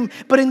stream,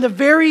 but in the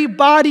very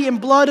body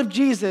and blood of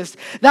Jesus.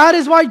 That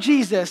is why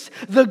Jesus,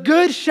 the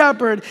good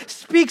shepherd,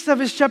 speaks of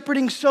his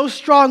shepherding so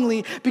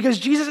strongly, because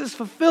Jesus is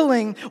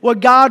fulfilling what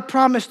God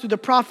promised through the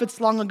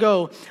prophets long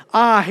ago.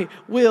 I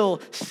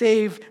will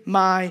save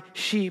my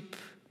sheep.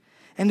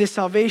 And this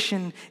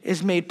salvation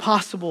is made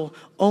possible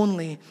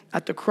only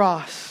at the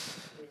cross.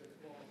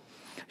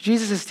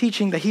 Jesus is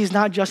teaching that he's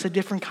not just a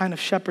different kind of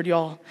shepherd,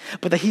 y'all,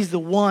 but that he's the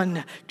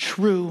one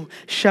true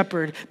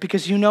shepherd.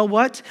 Because you know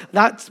what?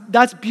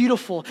 That's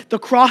beautiful. The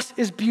cross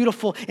is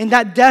beautiful, and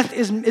that death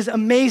is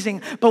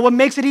amazing. But what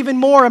makes it even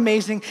more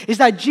amazing is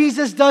that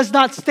Jesus does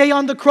not stay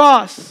on the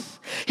cross.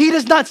 He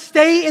does not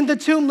stay in the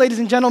tomb, ladies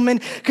and gentlemen,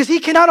 because he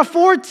cannot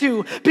afford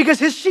to, because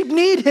his sheep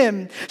need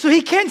him. So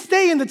he can't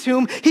stay in the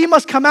tomb. He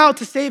must come out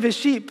to save his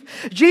sheep.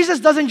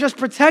 Jesus doesn't just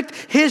protect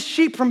his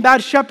sheep from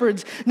bad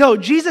shepherds. No,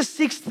 Jesus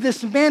seeks to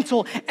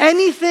dismantle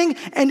anything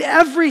and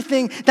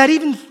everything that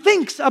even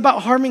thinks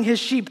about harming his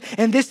sheep,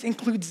 and this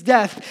includes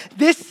death.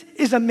 This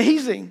is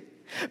amazing.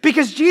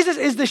 Because Jesus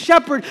is the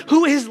shepherd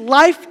who is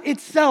life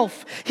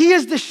itself. He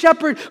is the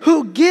shepherd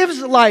who gives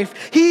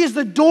life. He is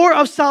the door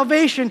of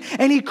salvation,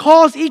 and he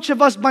calls each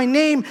of us by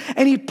name,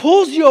 and he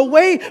pulls you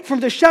away from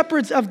the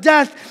shepherds of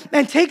death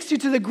and takes you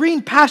to the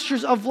green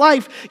pastures of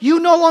life. You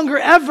no longer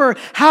ever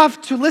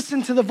have to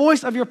listen to the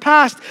voice of your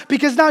past,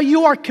 because now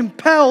you are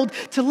compelled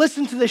to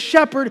listen to the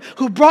shepherd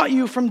who brought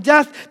you from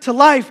death to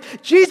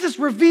life. Jesus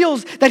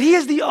reveals that he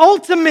is the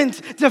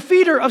ultimate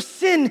defeater of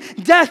sin,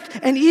 death,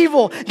 and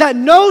evil, that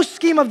no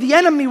scheme of the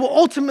enemy will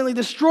ultimately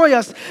destroy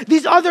us.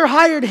 These other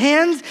hired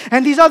hands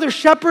and these other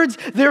shepherds,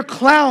 they're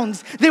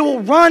clowns. They will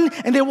run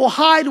and they will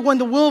hide when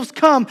the wolves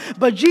come.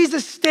 But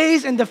Jesus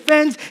stays and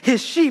defends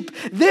his sheep.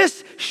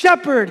 This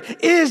shepherd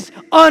is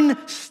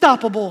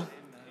unstoppable.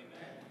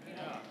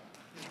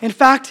 In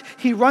fact,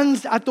 he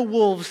runs at the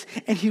wolves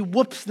and he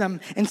whoops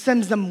them and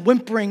sends them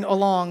whimpering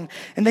along.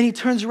 And then he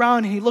turns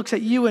around and he looks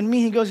at you and me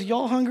and he goes,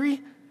 y'all hungry?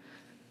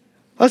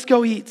 Let's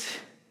go eat.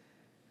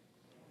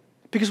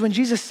 Because when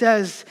Jesus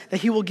says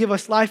that he will give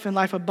us life and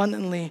life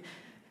abundantly,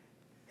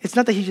 it's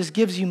not that he just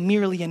gives you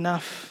merely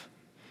enough.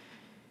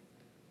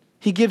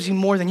 He gives you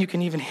more than you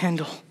can even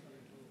handle.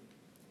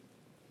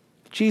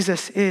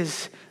 Jesus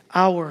is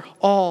our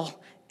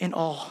all in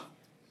all.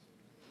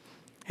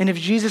 And if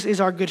Jesus is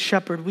our good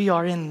shepherd, we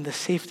are in the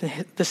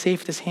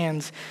safest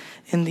hands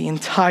in the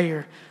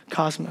entire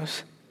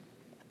cosmos.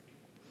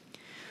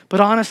 But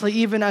honestly,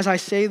 even as I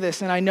say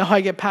this, and I know I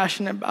get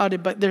passionate about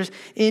it, but there's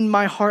in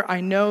my heart, I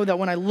know that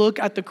when I look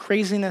at the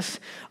craziness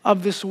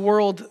of this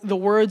world, the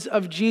words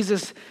of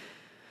Jesus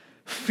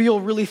feel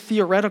really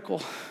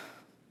theoretical.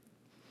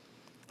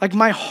 Like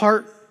my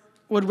heart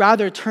would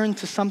rather turn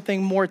to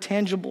something more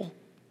tangible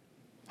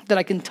that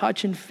I can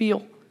touch and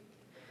feel.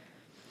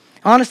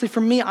 Honestly,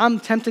 for me, I'm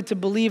tempted to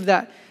believe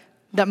that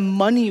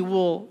money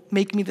will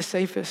make me the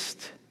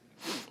safest.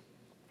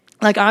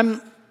 Like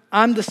I'm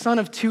the son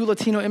of 2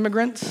 Latino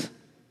immigrants,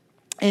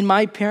 and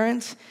my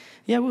parents,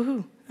 yeah,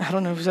 woohoo. I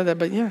don't know who said that,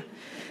 but yeah.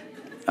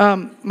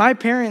 My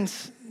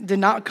parents did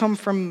not come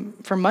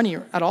from money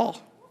at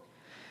all.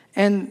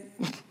 And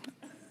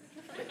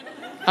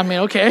I mean,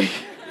 okay.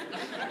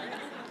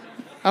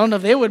 I don't know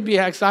if they would be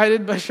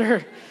excited, but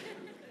sure.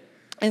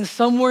 And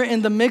somewhere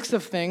in the mix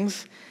of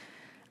things,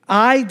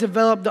 I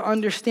developed the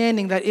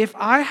understanding that if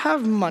I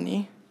have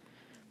money,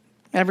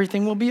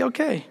 everything will be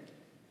okay.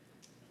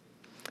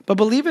 But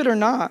believe it or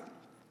not,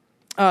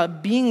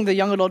 being the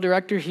young adult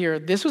director here,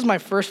 this was my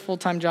first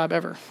full-time job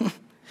ever.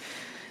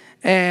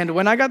 And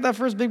when I got that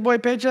first big boy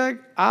paycheck,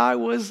 I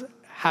was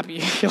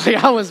happy.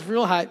 I was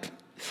real hyped.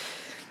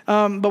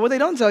 But what they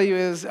don't tell you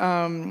is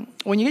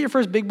when you get your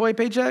first big boy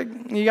paycheck,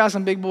 you got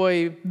some big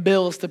boy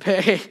bills to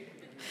pay.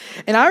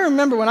 And I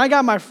remember when I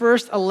got my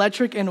first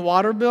electric and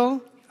water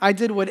bill, I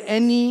did what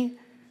any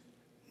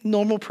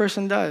normal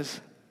person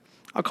does.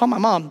 I'll call my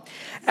mom.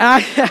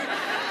 And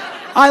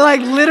I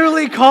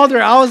literally called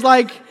her. I was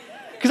like,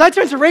 because I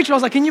turned to Rachel, I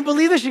was like, can you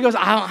believe this? She goes,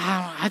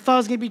 I thought it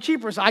was going to be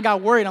cheaper. So I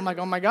got worried. I'm like,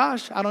 oh my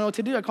gosh, I don't know what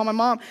to do. I called my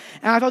mom,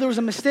 and I thought there was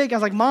a mistake. I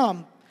was like,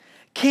 Mom,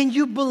 can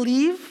you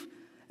believe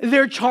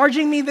they're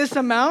charging me this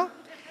amount?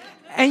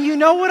 And you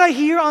know what I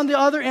hear on the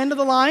other end of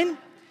the line?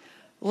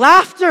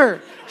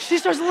 Laughter. She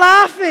starts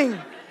laughing.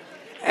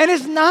 And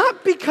it's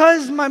not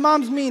because my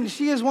mom's mean.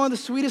 She is one of the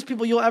sweetest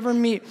people you'll ever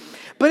meet.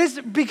 But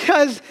it's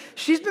because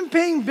she's been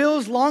paying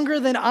bills longer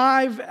than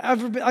I've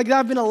ever been,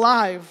 I've been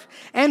alive.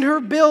 And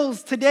her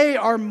bills today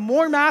are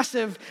more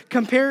massive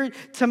compared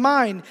to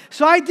mine.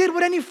 So I did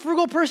what any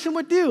frugal person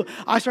would do.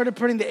 I started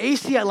putting the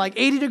AC at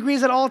 80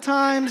 degrees at all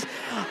times.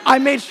 I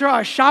made sure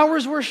our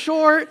showers were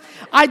short.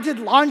 I did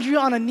laundry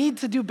on a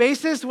need-to-do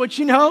basis, which,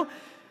 you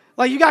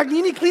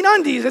need clean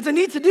undies. It's a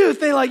need to do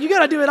thing. You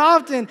got to do it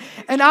often.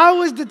 And I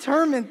was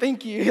determined,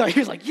 thank you. He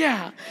was like,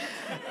 yeah.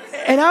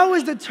 And I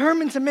was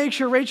determined to make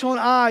sure Rachel and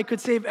I could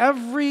save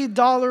every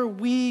dollar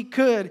we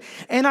could.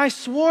 And I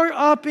swore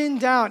up and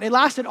down. It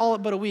lasted all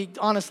but a week,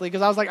 honestly,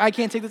 because I was like, I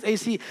can't take this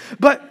AC.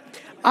 But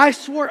I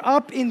swore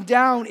up and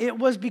down it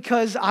was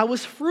because I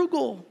was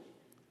frugal.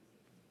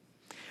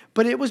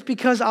 But it was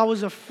because I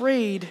was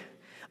afraid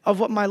of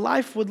what my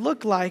life would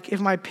look like if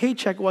my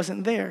paycheck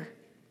wasn't there.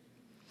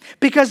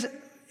 Because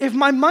if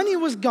my money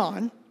was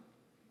gone,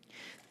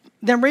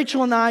 then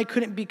Rachel and I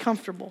couldn't be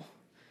comfortable.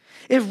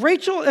 If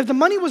the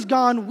money was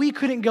gone, we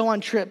couldn't go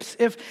on trips.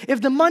 If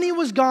the money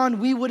was gone,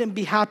 we wouldn't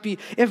be happy.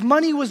 If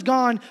money was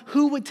gone,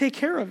 who would take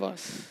care of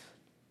us?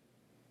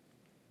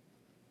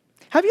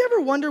 Have you ever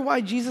wondered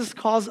why Jesus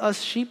calls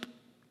us sheep?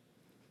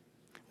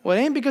 Well,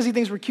 it ain't because he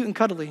thinks we're cute and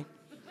cuddly.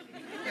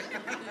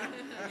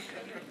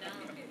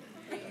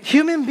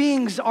 Human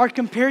beings are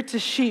compared to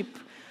sheep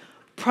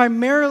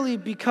primarily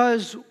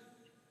because,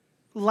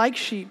 like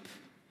sheep,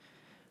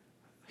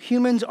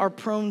 humans are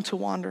prone to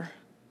wander.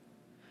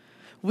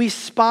 We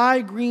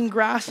spy green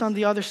grass on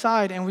the other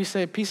side and we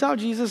say, peace out,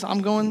 Jesus,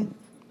 I'm going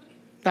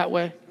that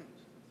way.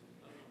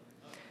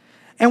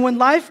 And when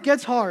life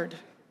gets hard,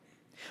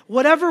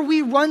 whatever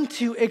we run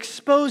to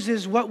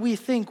exposes what we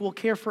think will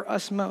care for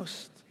us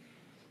most.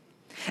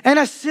 And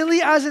as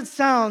silly as it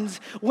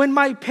sounds, when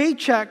my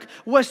paycheck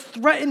was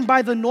threatened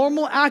by the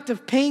normal act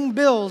of paying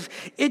bills,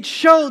 it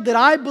showed that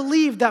I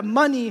believed that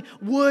money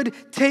would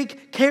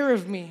take care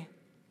of me.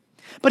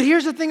 But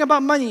here's the thing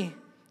about money,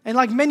 and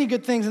like many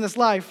good things in this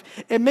life,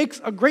 it makes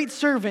a great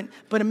servant,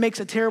 but it makes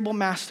a terrible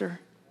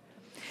master.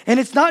 And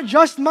it's not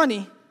just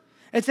money.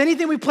 It's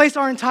anything we place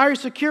our entire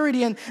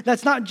security in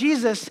that's not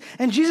Jesus.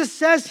 And Jesus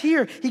says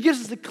here, he gives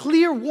us a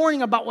clear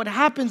warning about what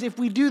happens if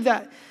we do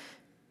that.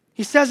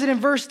 He says it in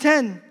verse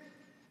 10.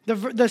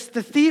 The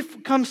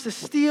thief comes to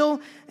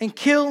steal and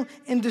kill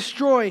and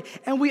destroy.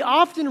 And we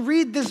often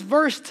read this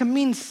verse to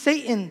mean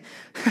Satan.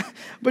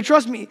 But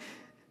trust me,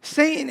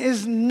 Satan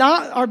is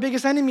not our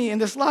biggest enemy in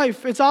this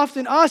life. It's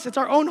often us. It's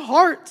our own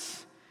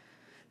hearts.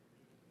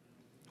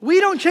 We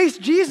don't chase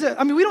Jesus.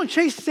 We don't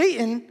chase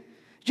Satan.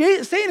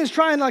 Satan is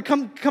trying to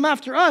come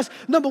after us.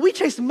 No, but we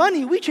chase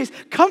money. We chase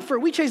comfort.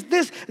 We chase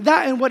this,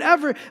 that, and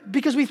whatever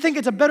because we think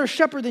it's a better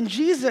shepherd than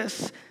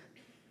Jesus.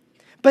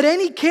 But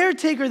any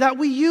caretaker that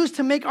we use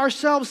to make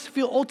ourselves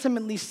feel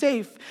ultimately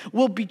safe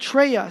will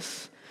betray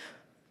us.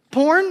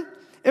 Porn,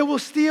 it will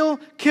steal,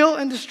 kill,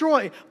 and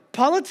destroy.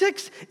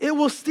 Politics, it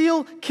will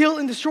steal, kill,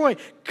 and destroy.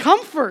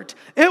 Comfort,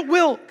 it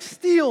will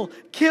steal,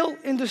 kill,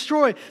 and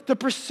destroy. The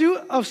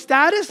pursuit of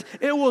status,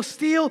 it will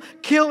steal,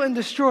 kill, and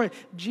destroy.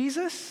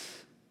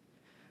 Jesus,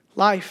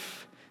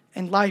 life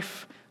and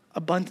life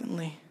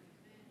abundantly.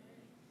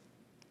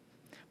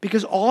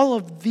 Because all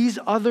of these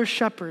other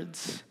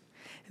shepherds,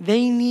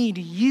 they need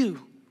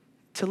you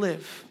to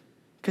live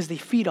because they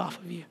feed off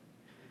of you.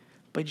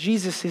 But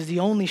Jesus is the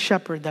only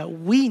shepherd that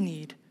we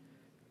need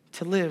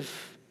to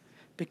live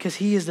because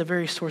he is the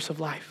very source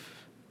of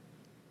life.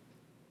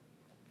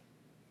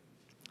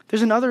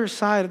 There's another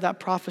side of that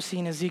prophecy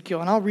in Ezekiel,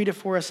 and I'll read it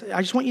for us.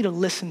 I just want you to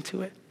listen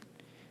to it.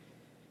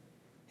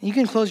 And you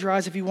can close your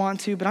eyes if you want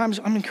to, but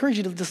I'm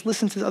encouraging you to just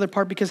listen to the other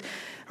part because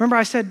remember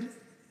I said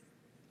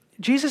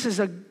Jesus is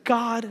a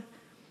God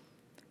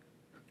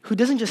who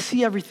doesn't just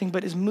see everything,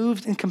 but is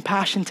moved in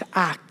compassion to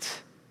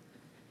act.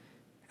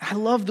 I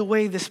love the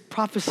way this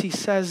prophecy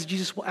says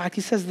Jesus will act.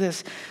 He says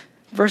this,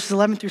 verses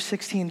 11 through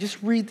 16. Just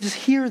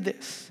hear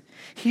this.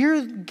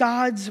 Hear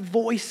God's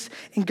voice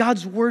and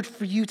God's word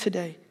for you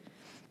today.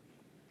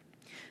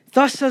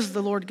 Thus says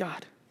the Lord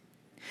God,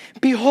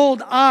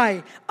 behold,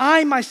 I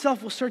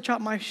myself will search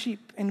out my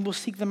sheep and will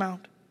seek them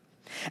out.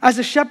 As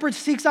a shepherd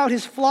seeks out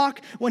his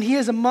flock when he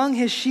is among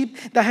his sheep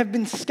that have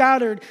been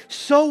scattered,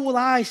 so will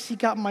I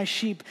seek out my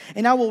sheep,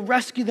 and I will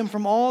rescue them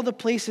from all the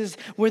places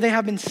where they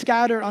have been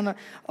scattered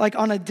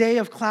on a day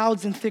of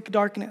clouds and thick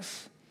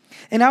darkness.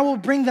 And I will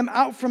bring them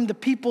out from the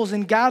peoples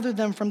and gather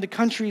them from the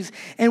countries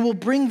and will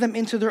bring them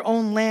into their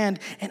own land,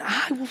 and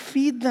I will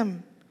feed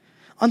them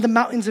on the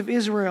mountains of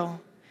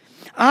Israel.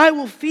 I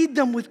will feed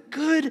them with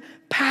good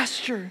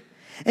pasture,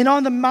 and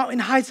on the mountain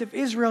heights of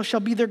Israel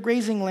shall be their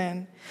grazing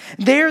land.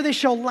 There they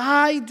shall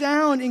lie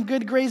down in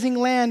good grazing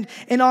land,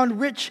 and on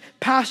rich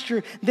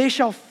pasture they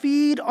shall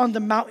feed on the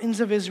mountains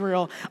of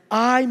Israel.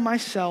 I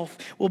myself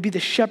will be the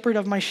shepherd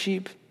of my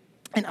sheep,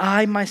 and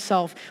I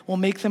myself will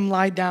make them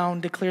lie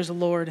down, declares the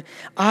Lord.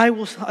 I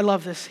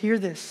love this, hear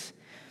this.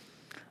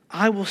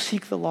 I will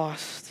seek the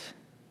lost.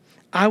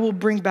 I will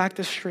bring back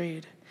the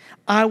strayed.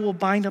 I will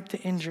bind up the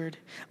injured.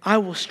 I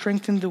will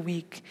strengthen the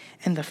weak,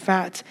 and the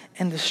fat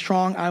and the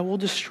strong I will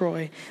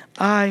destroy.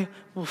 I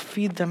will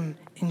feed them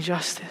in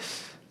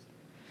justice.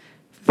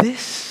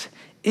 This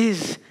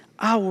is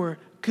our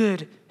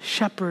good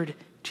shepherd,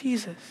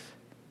 Jesus.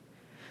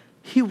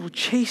 He will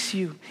chase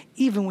you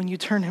even when you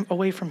turn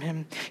away from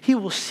him. He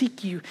will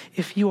seek you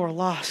if you are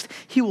lost.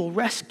 He will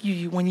rescue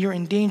you when you're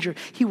in danger.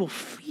 He will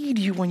feed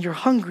you when you're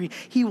hungry.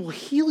 He will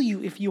heal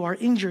you if you are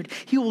injured.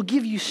 He will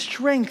give you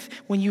strength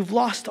when you've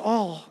lost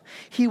all.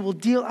 He will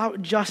deal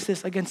out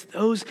justice against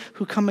those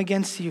who come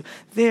against you.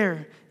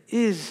 There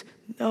is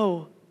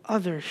no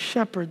other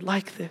shepherd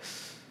like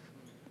this.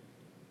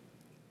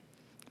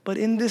 But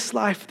in this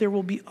life, there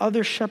will be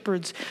other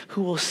shepherds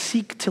who will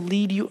seek to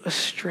lead you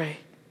astray.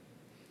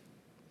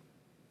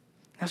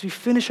 As we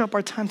finish up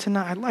our time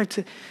tonight, I'd like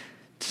to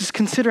just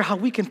consider how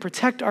we can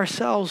protect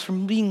ourselves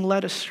from being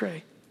led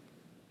astray.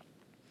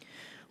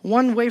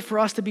 One way for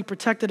us to be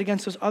protected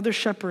against those other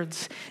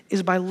shepherds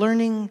is by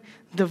learning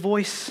the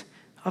voice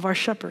of our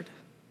shepherd.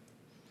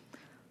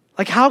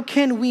 Like, how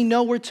can we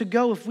know where to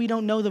go if we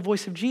don't know the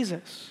voice of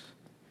Jesus?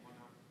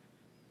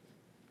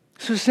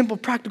 So a simple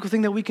practical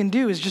thing that we can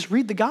do is just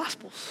read the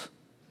Gospels.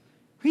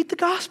 Read the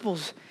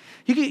Gospels.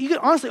 You can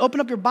honestly open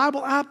up your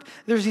Bible app.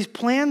 There's these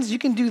plans. You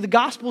can do the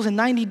Gospels in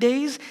 90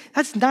 days.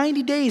 That's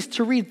 90 days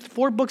to read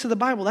 4 books of the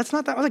Bible. That's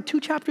not that, like 2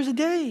 chapters a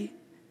day.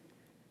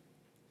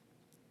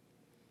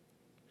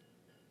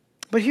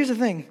 But here's the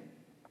thing.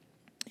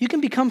 You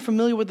can become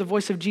familiar with the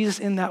voice of Jesus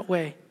in that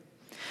way.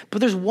 But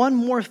there's one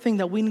more thing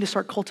that we need to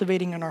start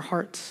cultivating in our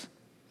hearts.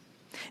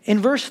 In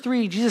verse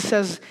 3, Jesus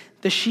says,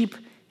 the sheep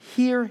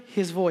hear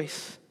his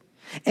voice.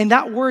 And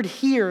that word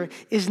hear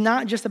is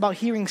not just about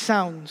hearing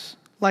sounds,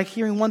 like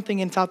hearing one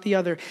thing and without the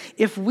other.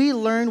 If we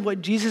learn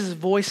what Jesus'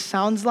 voice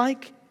sounds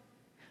like,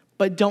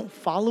 but don't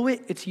follow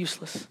it, it's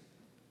useless.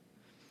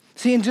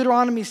 See, in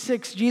Deuteronomy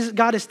 6,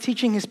 God is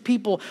teaching his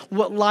people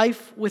what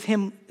life with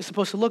him is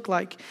supposed to look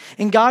like.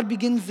 And God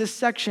begins this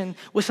section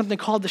with something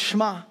called the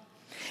Shema.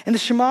 And the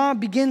Shema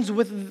begins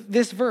with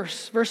this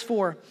verse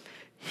 4.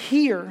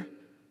 Hear,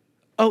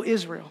 O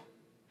Israel.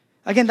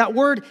 Again, that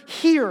word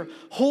hear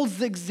holds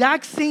the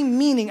exact same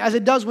meaning as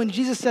it does when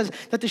Jesus says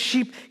that the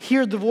sheep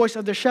hear the voice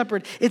of their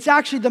shepherd. It's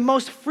actually the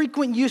most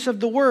frequent use of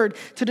the word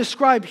to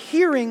describe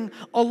hearing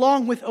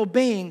along with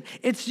obeying.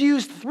 It's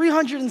used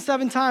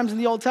 307 times in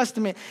the Old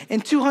Testament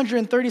and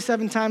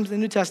 237 times in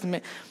the New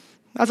Testament.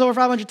 That's over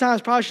 500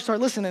 times. Probably should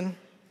start listening.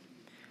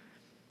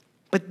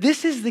 But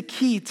this is the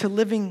key to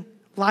living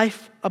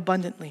life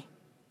abundantly.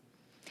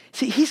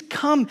 See, he's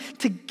come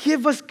to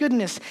give us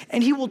goodness,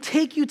 and he will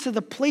take you to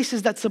the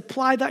places that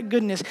supply that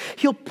goodness.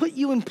 He'll put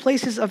you in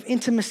places of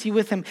intimacy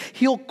with him.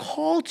 He'll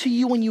call to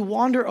you when you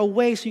wander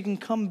away so you can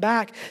come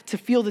back to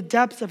feel the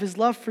depths of his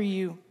love for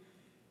you.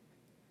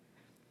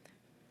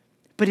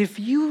 But if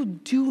you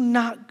do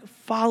not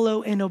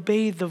follow and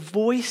obey the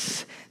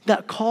voice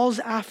that calls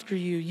after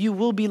you, you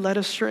will be led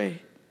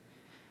astray,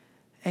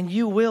 and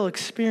you will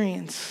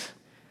experience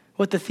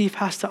what the thief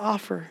has to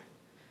offer.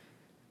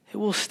 It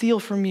will steal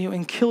from you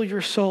and kill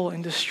your soul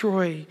and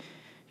destroy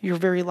your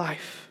very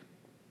life.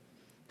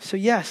 So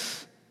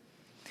yes,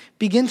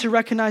 begin to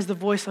recognize the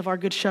voice of our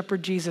good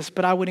shepherd, Jesus,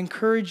 but I would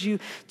encourage you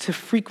to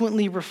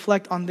frequently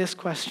reflect on this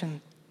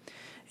question.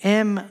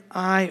 Am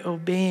I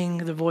obeying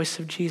the voice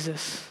of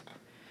Jesus?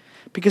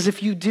 Because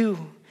if you do,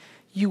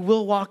 you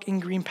will walk in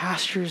green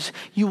pastures.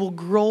 You will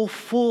grow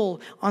full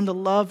on the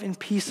love and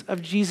peace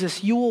of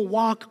Jesus. You will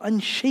walk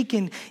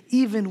unshaken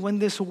even when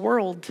this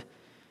world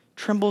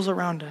trembles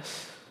around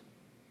us.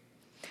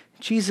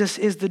 Jesus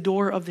is the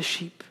door of the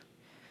sheep.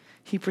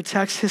 He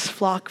protects his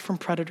flock from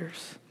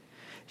predators.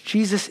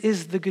 Jesus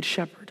is the good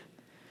shepherd.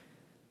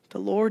 The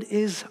Lord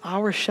is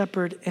our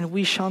shepherd, and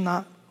we shall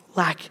not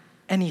lack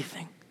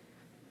anything.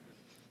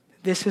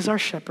 This is our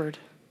shepherd.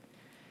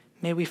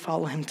 May we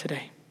follow him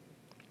today.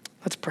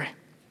 Let's pray.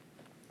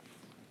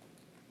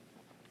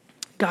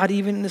 God,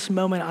 even in this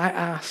moment, I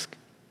ask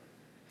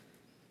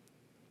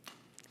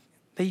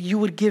that you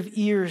would give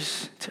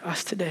ears to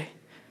us today.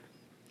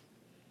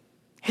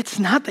 It's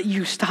not that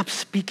you stop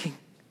speaking.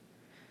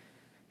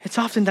 It's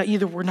often that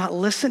either we're not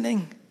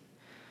listening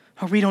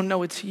or we don't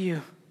know it's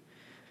you.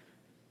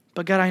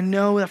 But God, I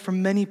know that for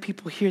many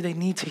people here, they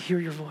need to hear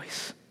your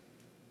voice.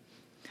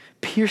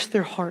 Pierce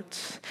their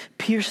hearts,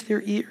 pierce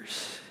their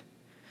ears.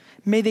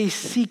 May they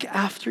seek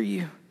after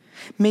you.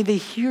 May they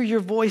hear your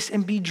voice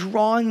and be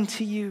drawn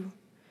to you.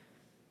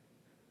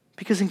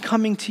 Because in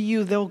coming to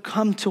you, they'll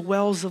come to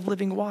wells of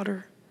living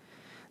water.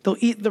 They'll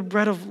eat the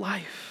bread of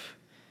life.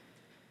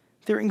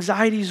 Their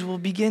anxieties will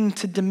begin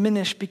to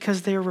diminish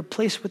because they are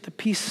replaced with the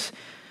peace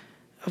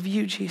of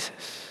you,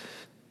 Jesus.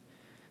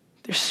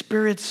 Their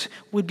spirits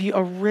would be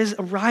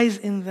arise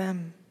in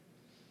them.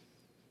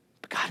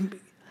 But God,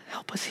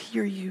 help us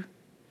hear you.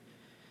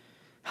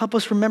 Help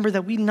us remember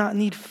that we do not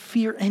need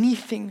fear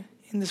anything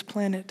in this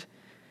planet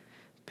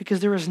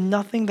because there is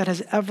nothing that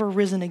has ever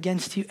risen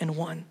against you and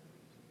won.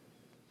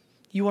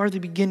 You are the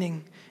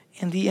beginning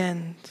and the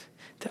end,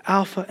 the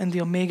Alpha and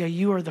the Omega.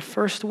 You are the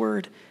first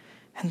word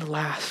and the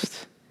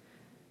last.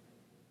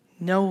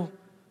 No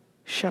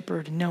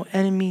shepherd, no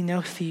enemy,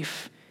 no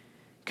thief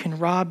can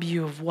rob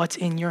you of what's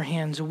in your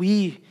hands.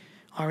 We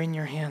are in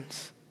your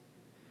hands.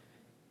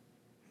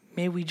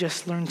 May we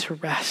just learn to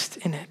rest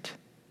in it.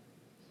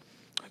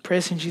 I pray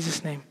this in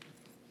Jesus' name.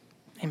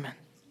 Amen.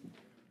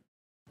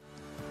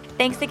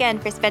 Thanks again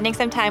for spending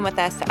some time with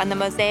us on the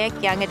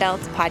Mosaic Young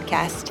Adults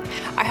podcast.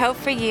 Our hope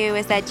for you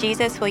is that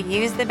Jesus will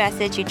use the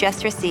message you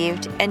just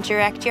received and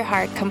direct your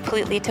heart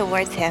completely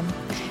towards him.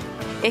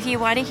 If you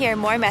want to hear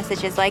more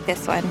messages like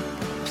this one,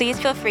 please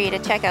feel free to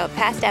check out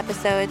past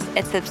episodes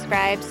and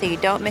subscribe so you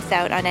don't miss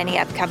out on any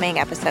upcoming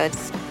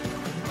episodes.